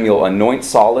 Samuel anoint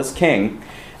Saul as king,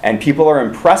 and people are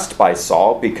impressed by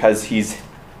Saul because he's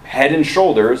head and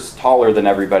shoulders taller than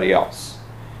everybody else.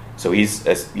 So he's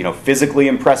a physically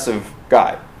impressive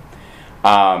guy.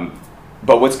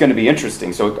 But what's going to be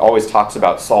interesting, so it always talks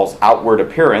about Saul's outward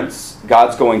appearance.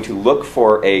 God's going to look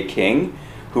for a king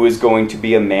who is going to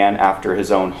be a man after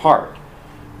his own heart.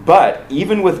 But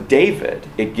even with David,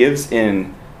 it gives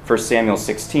in 1 Samuel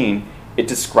 16, it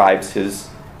describes his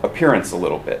appearance a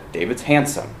little bit. David's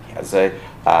handsome. He has a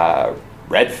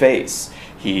red face.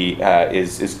 He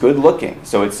is good looking.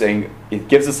 So it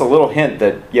gives us a little hint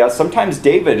that, yeah, sometimes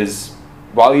David is,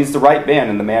 while he's the right man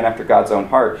and the man after God's own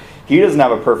heart, he doesn't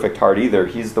have a perfect heart either.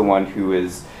 He's the one who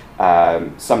is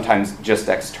sometimes just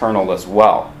external as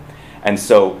well. And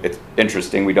so it's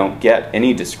interesting, we don't get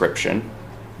any description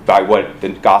by what the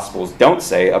Gospels don't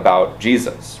say about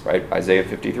Jesus, right? Isaiah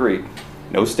 53,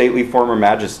 no stately form or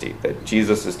majesty. That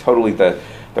Jesus is totally the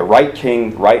right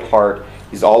king, right heart.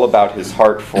 He's all about his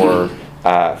heart for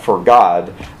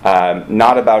God,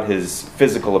 not about his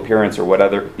physical appearance or what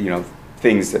other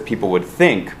things that people would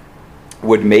think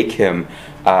would make him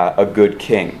a good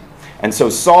king. And so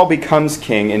Saul becomes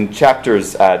king in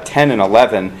chapters 10 and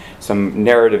 11, some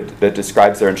narrative that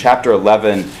describes there. In chapter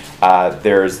 11,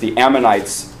 there's the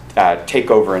Ammonites take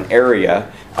over an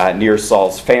area near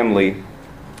Saul's family,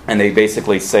 and they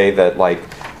basically say that,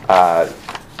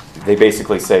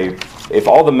 if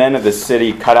all the men of this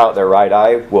city cut out their right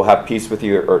eye, we'll have peace with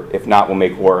you, or if not, we'll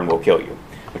make war and we'll kill you.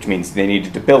 Which means they need to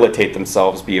debilitate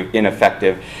themselves, be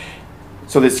ineffective.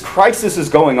 So this crisis is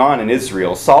going on in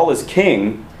Israel. Saul is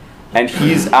king, and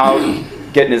he's out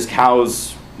getting his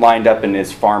cows lined up in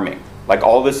his farming.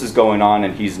 All this is going on,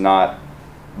 and he's not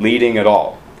leading at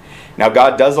all. Now,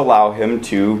 God does allow him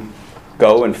to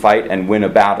go and fight and win a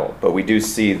battle, but we do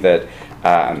see that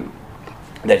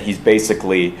he's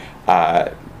basically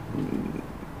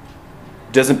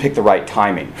doesn't pick the right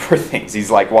timing for things.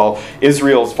 He's like, while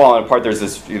Israel's falling apart, there's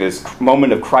this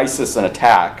moment of crisis and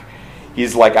attack.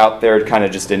 He's out there kind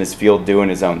of just in his field doing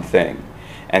his own thing.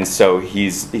 And so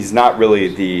he's not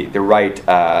really the right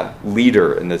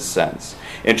leader in this sense.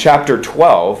 In chapter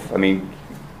 12,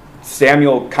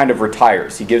 Samuel kind of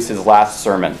retires. He gives his last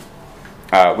sermon,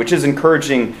 which is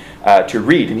encouraging to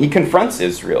read. And he confronts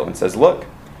Israel and says, look,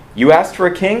 you asked for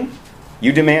a king,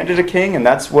 you demanded a king, and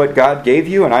that's what God gave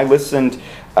you, and I listened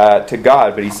to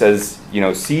God. But he says,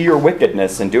 see your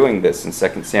wickedness in doing this in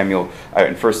 1 Samuel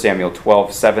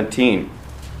 12:17.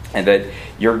 And that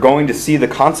you're going to see the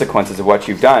consequences of what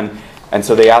you've done. And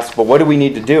so they ask, well, what do we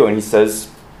need to do? And he says,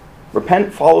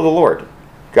 repent, follow the Lord.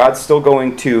 God's still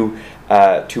going to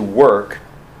work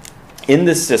in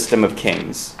this system of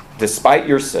kings. Despite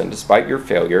your sin, despite your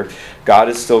failure, God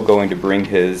is still going to bring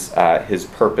his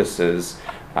purposes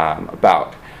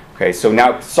about. Okay, so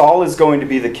now Saul is going to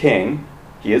be the king.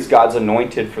 He is God's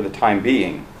anointed for the time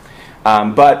being.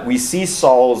 But we see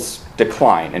Saul's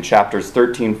decline in chapters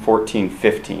 13, 14,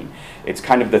 15. It's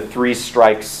kind of the 3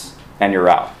 strikes and you're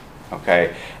out.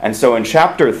 Okay? And so in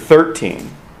chapter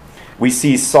 13, we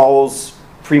see Saul's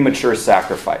premature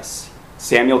sacrifice.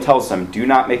 Samuel tells him, do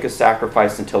not make a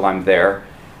sacrifice until I'm there.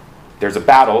 There's a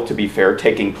battle, to be fair,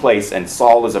 taking place, and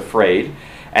Saul is afraid.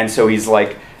 And so he's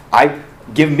like,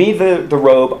 give me the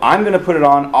robe, I'm going to put it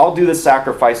on, I'll do the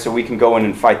sacrifice so we can go in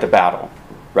and fight the battle.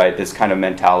 Right? This kind of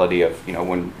mentality of,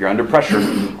 when you're under pressure,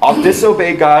 I'll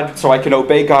disobey God so I can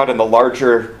obey God in the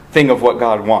larger thing of what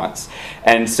God wants.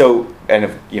 And so,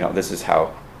 this is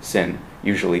how sin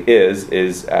usually is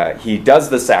he does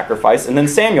the sacrifice and then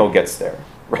Samuel gets there.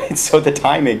 Right? So the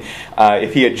timing,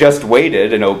 if he had just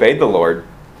waited and obeyed the Lord,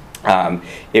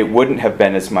 it wouldn't have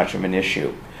been as much of an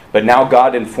issue. But now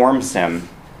God informs him,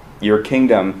 your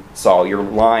kingdom, Saul, your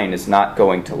line is not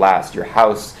going to last. Your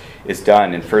house is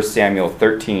done. In 1 Samuel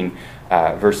 13,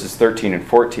 verses 13 and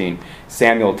 14,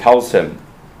 Samuel tells him,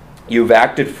 you've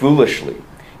acted foolishly.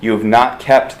 You have not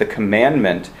kept the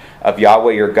commandment of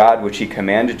Yahweh your God, which he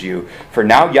commanded you. For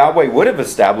now Yahweh would have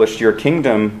established your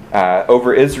kingdom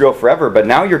over Israel forever, but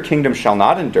now your kingdom shall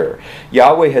not endure.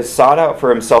 Yahweh has sought out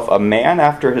for himself a man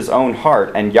after his own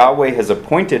heart, and Yahweh has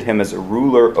appointed him as a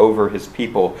ruler over his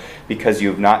people, because you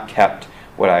have not kept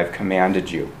what I have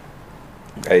commanded you.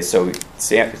 Okay, so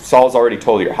Saul's already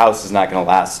told you your house is not going to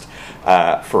last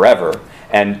forever.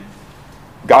 And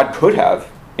God could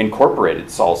have incorporated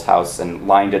Saul's house and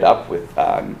lined it up with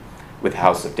the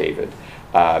house of David,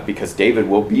 because David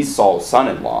will be Saul's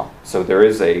son-in-law. So there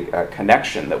is a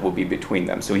connection that will be between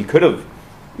them. So he could have,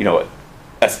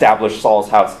 established Saul's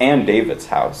house and David's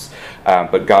house.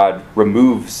 But God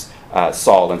removes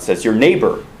Saul and says, your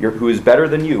neighbor, who is better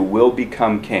than you, will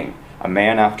become king, a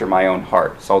man after my own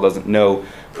heart. Saul doesn't know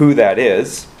who that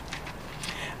is.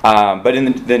 But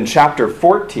in chapter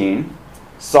 14,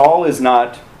 Saul is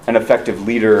not an effective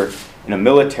leader in a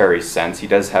military sense. He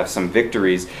does have some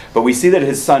victories, but we see that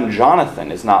his son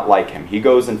Jonathan is not like him. He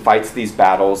goes and fights these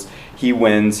battles. He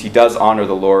wins. He does honor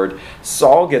the Lord.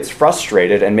 Saul gets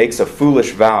frustrated and makes a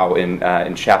foolish vow in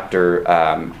chapter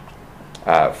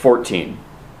 14.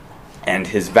 And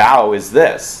his vow is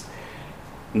this: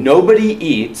 nobody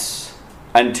eats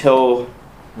until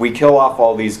we kill off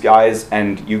all these guys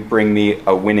and you bring me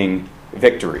a winning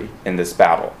victory in this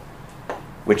battle.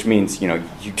 Which means,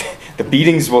 the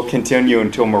beatings will continue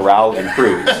until morale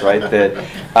improves, right?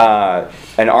 That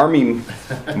an army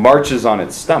marches on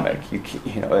its stomach,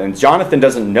 and Jonathan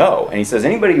doesn't know. And he says,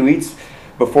 anybody who eats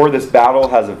before this battle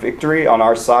has a victory on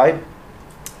our side,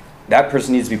 that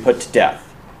person needs to be put to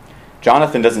death.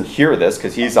 Jonathan doesn't hear this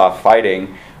because he's off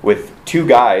fighting with two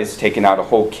guys taking out a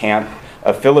whole camp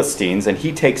of Philistines, and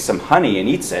he takes some honey and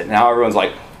eats it. Now everyone's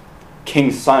like,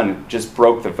 King's son just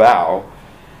broke the vow.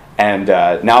 And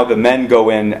now the men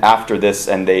go in after this,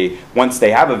 and once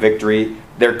they have a victory,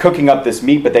 they're cooking up this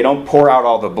meat, but they don't pour out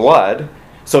all the blood.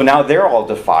 So now they're all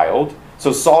defiled.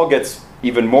 So Saul gets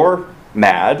even more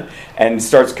mad and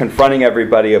starts confronting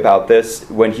everybody about this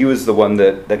when he was the one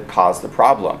that caused the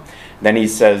problem. Then he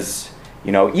says,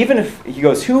 even if, he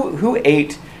goes, who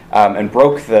ate and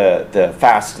broke the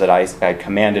fast that I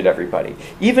commanded everybody?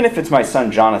 Even if it's my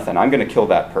son Jonathan, I'm going to kill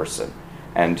that person.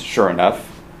 And sure enough,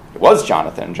 it was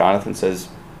Jonathan. Jonathan says,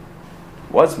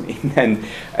 it was me.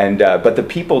 But the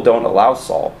people don't allow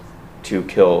Saul to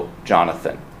kill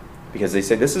Jonathan because they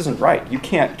say, this isn't right. You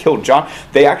can't kill John.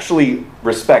 They actually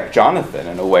respect Jonathan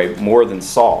in a way more than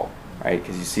Saul, right?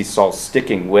 Because you see Saul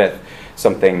sticking with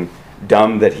something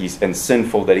dumb and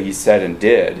sinful that he said and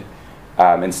did,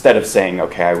 instead of saying,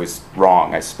 okay, I was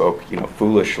wrong. I spoke,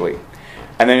 foolishly.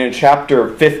 And then in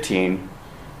chapter 15,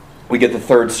 we get the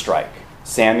third strike.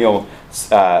 Saul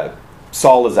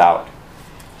is out.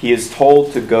 He is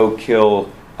told to go kill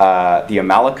the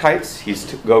Amalekites. He's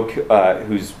to go,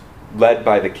 who's led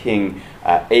by the king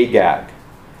Agag.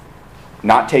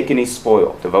 Not take any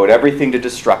spoil. Devote everything to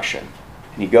destruction.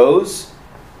 And he goes,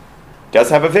 does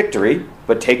have a victory,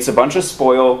 but takes a bunch of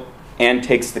spoil and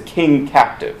takes the king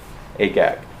captive,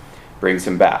 Agag. Brings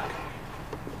him back.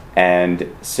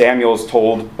 And Samuel's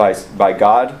told by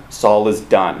God, Saul is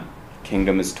done.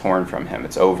 Kingdom is torn from him.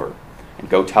 It's over. And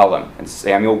go tell him. And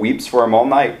Samuel weeps for him all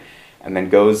night and then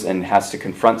goes and has to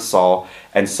confront Saul.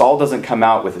 And Saul doesn't come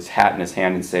out with his hat in his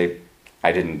hand and say,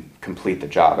 I didn't complete the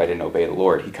job. I didn't obey the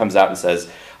Lord. He comes out and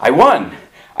says, I won.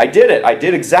 I did it. I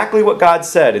did exactly what God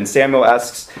said. And Samuel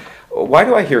asks, why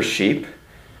do I hear sheep?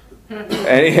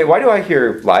 And why do I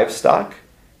hear livestock?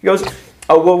 He goes,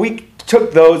 oh, well, we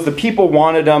took those, the people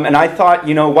wanted them, and I thought,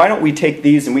 why don't we take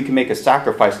these and we can make a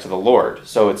sacrifice to the Lord?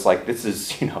 So it's like, this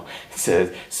is,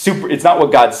 it's not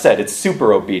what God said, it's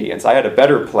super obedience. I had a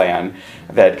better plan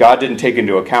that God didn't take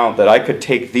into account, that I could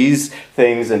take these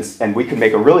things and we could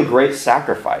make a really great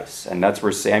sacrifice. And that's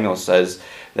where Samuel says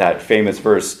that famous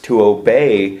verse, to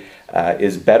obey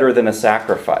is better than a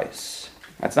sacrifice.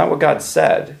 That's not what God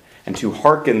said. And to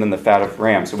hearken than the fat of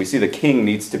rams. So we see the king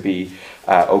needs to be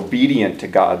obedient to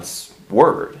God's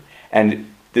word.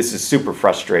 And this is super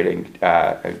frustrating.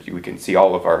 We can see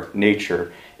all of our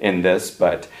nature in this,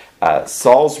 but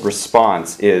Saul's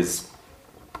response is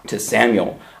to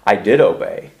Samuel, I did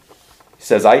obey. He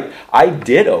says, I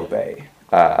did obey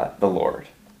the Lord.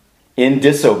 In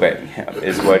disobeying him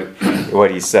is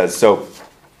what he says. So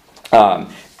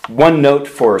one note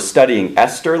for studying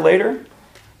Esther later,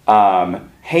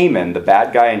 Haman, the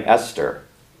bad guy in Esther,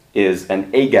 is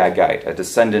an Agagite, a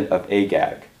descendant of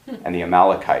Agag and the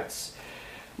Amalekites.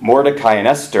 Mordecai and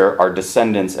Esther are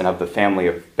descendants and of the family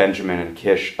of Benjamin and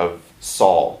Kish of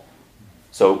Saul.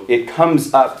 So it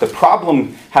comes up, the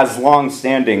problem has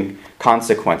long-standing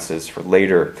consequences for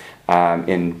later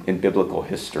in biblical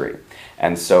history.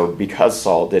 And so because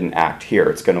Saul didn't act here,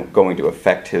 it's going to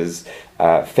affect his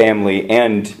family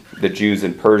and the Jews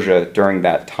in Persia during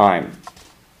that time.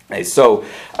 So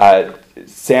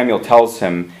Samuel tells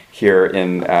him here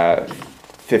in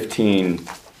 15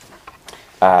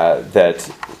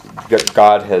 that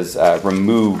God has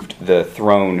removed the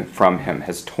throne from him,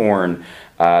 has torn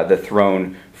the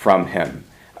throne from him.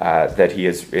 that he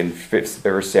is, in 1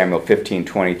 Samuel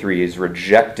 15:23, he's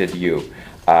rejected you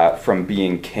from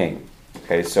being king.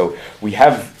 Okay, so we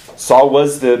have, Saul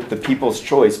was the people's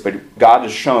choice, but God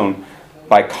has shown,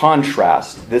 by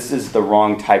contrast, this is the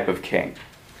wrong type of king.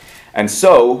 And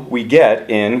so we get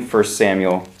in 1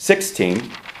 Samuel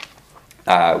 16,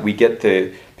 we get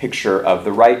the picture of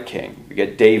the right king. We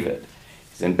get David.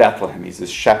 He's in Bethlehem. He's a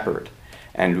shepherd.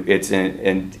 And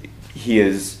he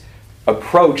is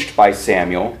approached by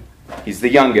Samuel. He's the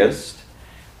youngest.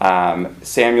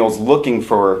 Samuel's looking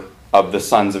for, of the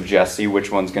sons of Jesse,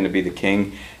 which one's going to be the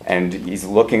king. And he's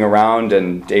looking around,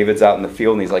 and David's out in the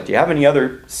field, and he's like, do you have any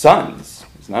other sons?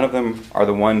 Because none of them are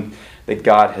the one that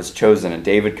God has chosen. And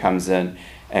David comes in,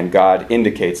 and God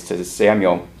indicates to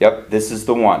Samuel, yep, this is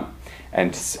the one.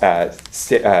 And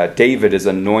David is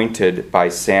anointed by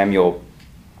Samuel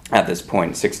at this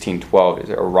point,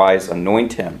 16:12. Arise,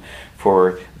 anoint him,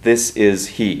 for this is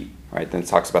he. Right? Then it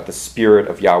talks about the Spirit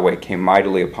of Yahweh came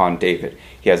mightily upon David.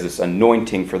 He has this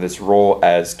anointing for this role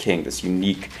as king, this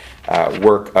unique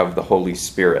work of the Holy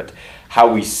Spirit.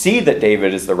 How we see that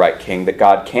David is the right king, that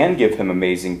God can give him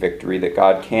amazing victory, that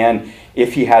God can,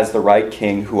 if he has the right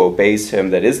king who obeys him,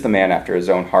 that is the man after his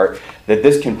own heart, that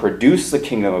this can produce the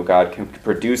kingdom of God, can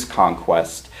produce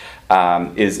conquest,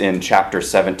 is in chapter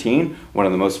 17, one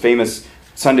of the most famous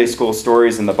Sunday school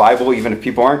stories in the Bible. Even if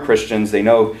people aren't Christians, they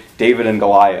know David and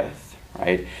Goliath,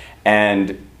 right?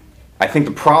 And I think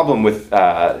the problem with,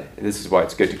 this is why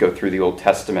it's good to go through the Old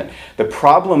Testament, the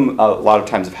problem a lot of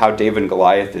times of how David and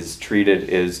Goliath is treated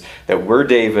is that we're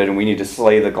David and we need to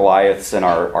slay the Goliaths in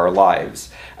our lives.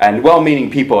 And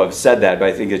well-meaning people have said that, but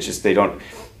I think it's just they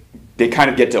kind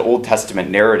of get to Old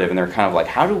Testament narrative and they're kind of like,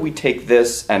 how do we take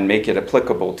this and make it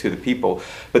applicable to the people?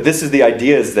 But this is the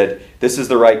idea, is that this is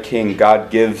the right king. God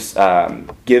gives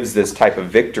this type of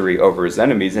victory over his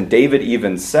enemies. And David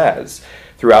even says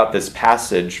throughout this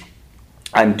passage,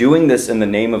 I'm doing this in the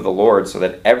name of the Lord so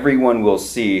that everyone will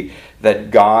see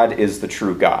that God is the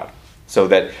true God. So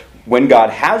that when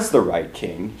God has the right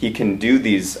king, he can do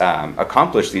these,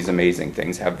 accomplish these amazing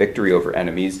things, have victory over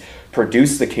enemies,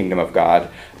 produce the kingdom of God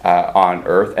on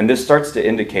earth. And this starts to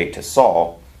indicate to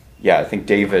Saul, yeah, I think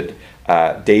David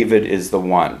is the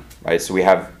one, right? So we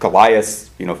have Goliath's,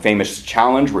 famous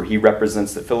challenge where he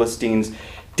represents the Philistines.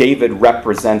 David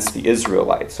represents the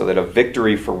Israelites, so that a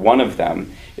victory for one of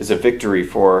them is a victory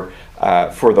for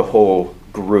the whole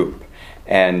group.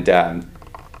 And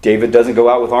David doesn't go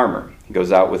out with armor. He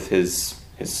goes out with his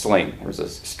sling. There was a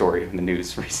story in the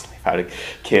news recently about a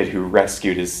kid who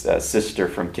rescued his sister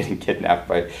from getting kidnapped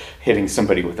by hitting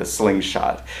somebody with a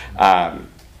slingshot.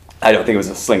 I don't think it was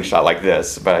a slingshot like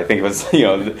this, but I think it was,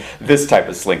 this type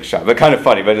of slingshot. But kind of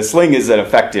funny. But a sling is an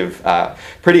effective,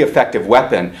 pretty effective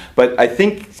weapon. But I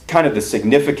think kind of the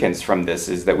significance from this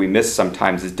is that we miss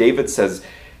sometimes is David says,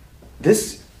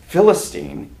 this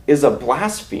Philistine is a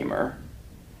blasphemer,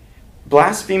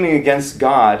 blaspheming against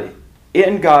God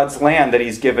in God's land that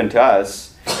he's given to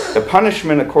us. The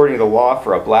punishment according to the law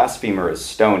for a blasphemer is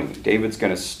stoning. David's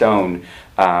going to stone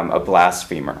a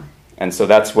blasphemer. And so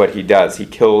that's what he does. He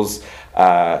kills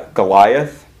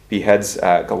Goliath, beheads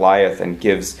Goliath, and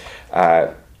gives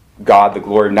God the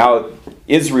glory. Now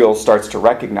Israel starts to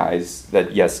recognize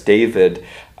that, yes, David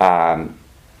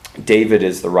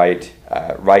is the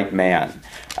right man.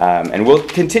 And we'll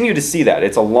continue to see that.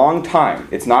 It's a long time.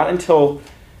 It's not until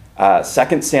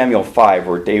 2 Samuel 5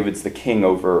 where David's the king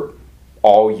over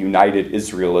all united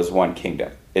Israel as one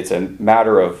kingdom. It's a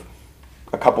matter of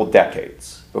a couple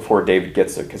decades before David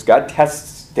gets it, because God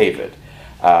tests David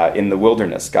in the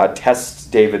wilderness. God tests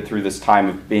David through this time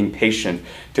of being patient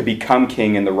to become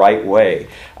king in the right way.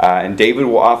 And David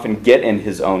will often get in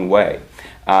his own way.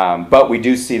 But we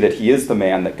do see that he is the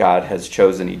man that God has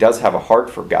chosen. He does have a heart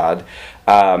for God.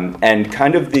 And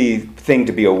kind of the thing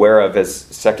to be aware of as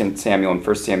 2 Samuel and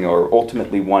 1 Samuel are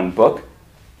ultimately one book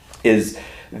is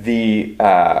the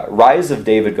rise of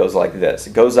David goes like this.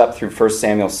 It goes up through 1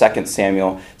 Samuel, 2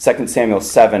 Samuel. 2 Samuel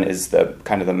 7 is the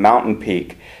kind of the mountain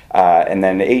peak. And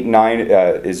then 8 and 9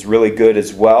 is really good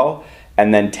as well.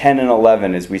 And then 10 and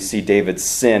 11 is we see David's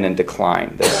sin and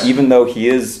decline. That even though he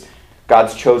is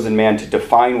God's chosen man to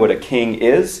define what a king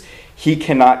is, he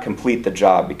cannot complete the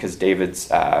job because David's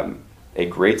a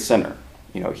great sinner.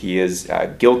 He is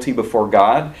guilty before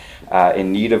God,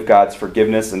 in need of God's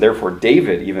forgiveness, and therefore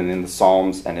David, even in the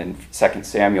Psalms and in 2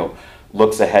 Samuel,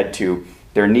 looks ahead to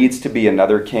there needs to be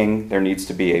another king, there needs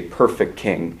to be a perfect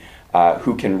king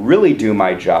who can really do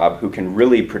my job, who can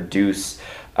really produce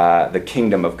the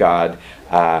kingdom of God,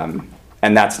 and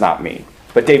that's not me.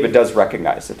 But David does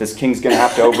recognize that this king's going to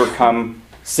have to overcome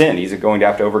sin. He's going to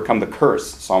have to overcome the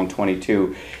curse, Psalm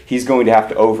 22. He's going to have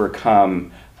to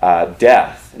overcome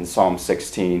death in Psalm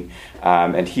 16.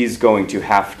 And he's going to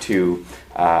have to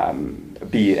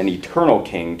be an eternal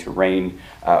king to reign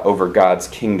over God's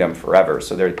kingdom forever.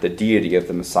 So the deity of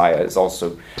the Messiah is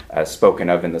also spoken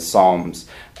of in the Psalms,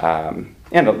 and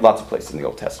lots of places in the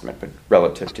Old Testament, but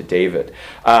relative to David.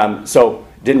 So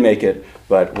didn't make it,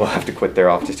 but we'll have to quit there.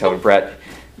 I'll have to tell Brett.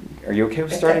 Are you okay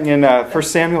with starting in 1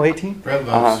 Samuel 18? Brett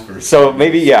loves first. So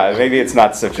maybe it's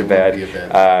not such a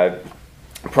bad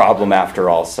problem after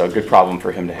all. So good problem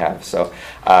for him to have. So,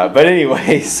 but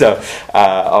anyway, so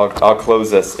I'll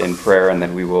close us in prayer, and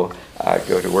then we will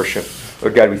go to worship.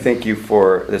 Lord God, we thank you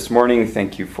for this morning.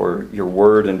 Thank you for your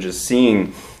word, and just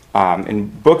seeing in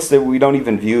books that we don't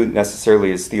even view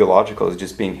necessarily as theological, as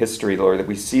just being history, Lord, that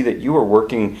we see that you are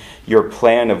working your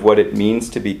plan of what it means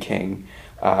to be king,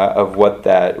 of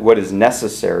what is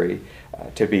necessary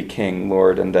to be king,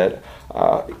 Lord, and that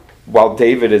while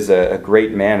David is a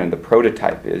great man, and the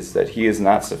prototype is that he is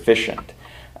not sufficient,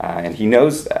 and he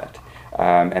knows that,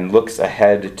 and looks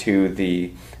ahead to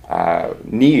the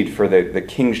need for the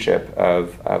kingship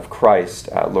of Christ,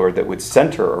 Lord, that would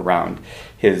center around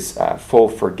his full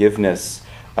forgiveness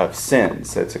of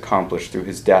sins that's accomplished through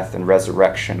his death and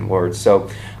resurrection, Lord. So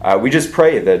we just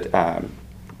pray that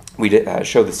we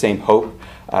show the same hope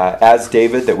as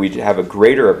David, that we have a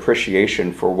greater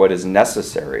appreciation for what is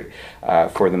necessary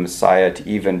for the Messiah to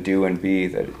even do and be,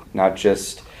 that not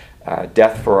just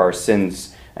death for our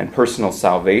sins and personal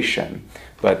salvation,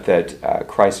 but that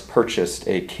Christ purchased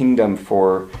a kingdom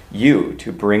for you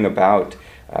to bring about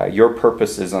your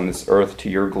purposes on this earth to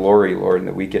your glory, Lord, and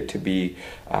that we get to be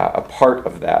a part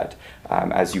of that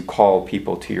as you call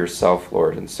people to yourself,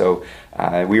 Lord. And so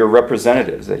we are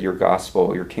representatives that your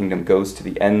gospel, your kingdom goes to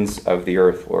the ends of the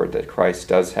earth, Lord, that Christ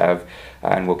does have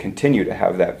and will continue to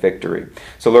have that victory.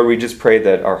 So, Lord, we just pray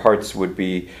that our hearts would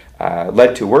be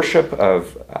led to worship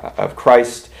of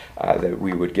Christ, that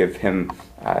we would give him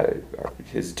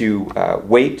his due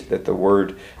weight that the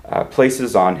word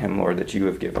places on him, Lord, that you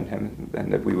have given him,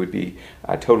 and that we would be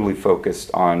totally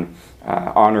focused on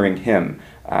honoring him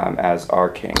as our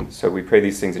King. So we pray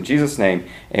these things in Jesus' name.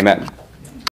 Amen.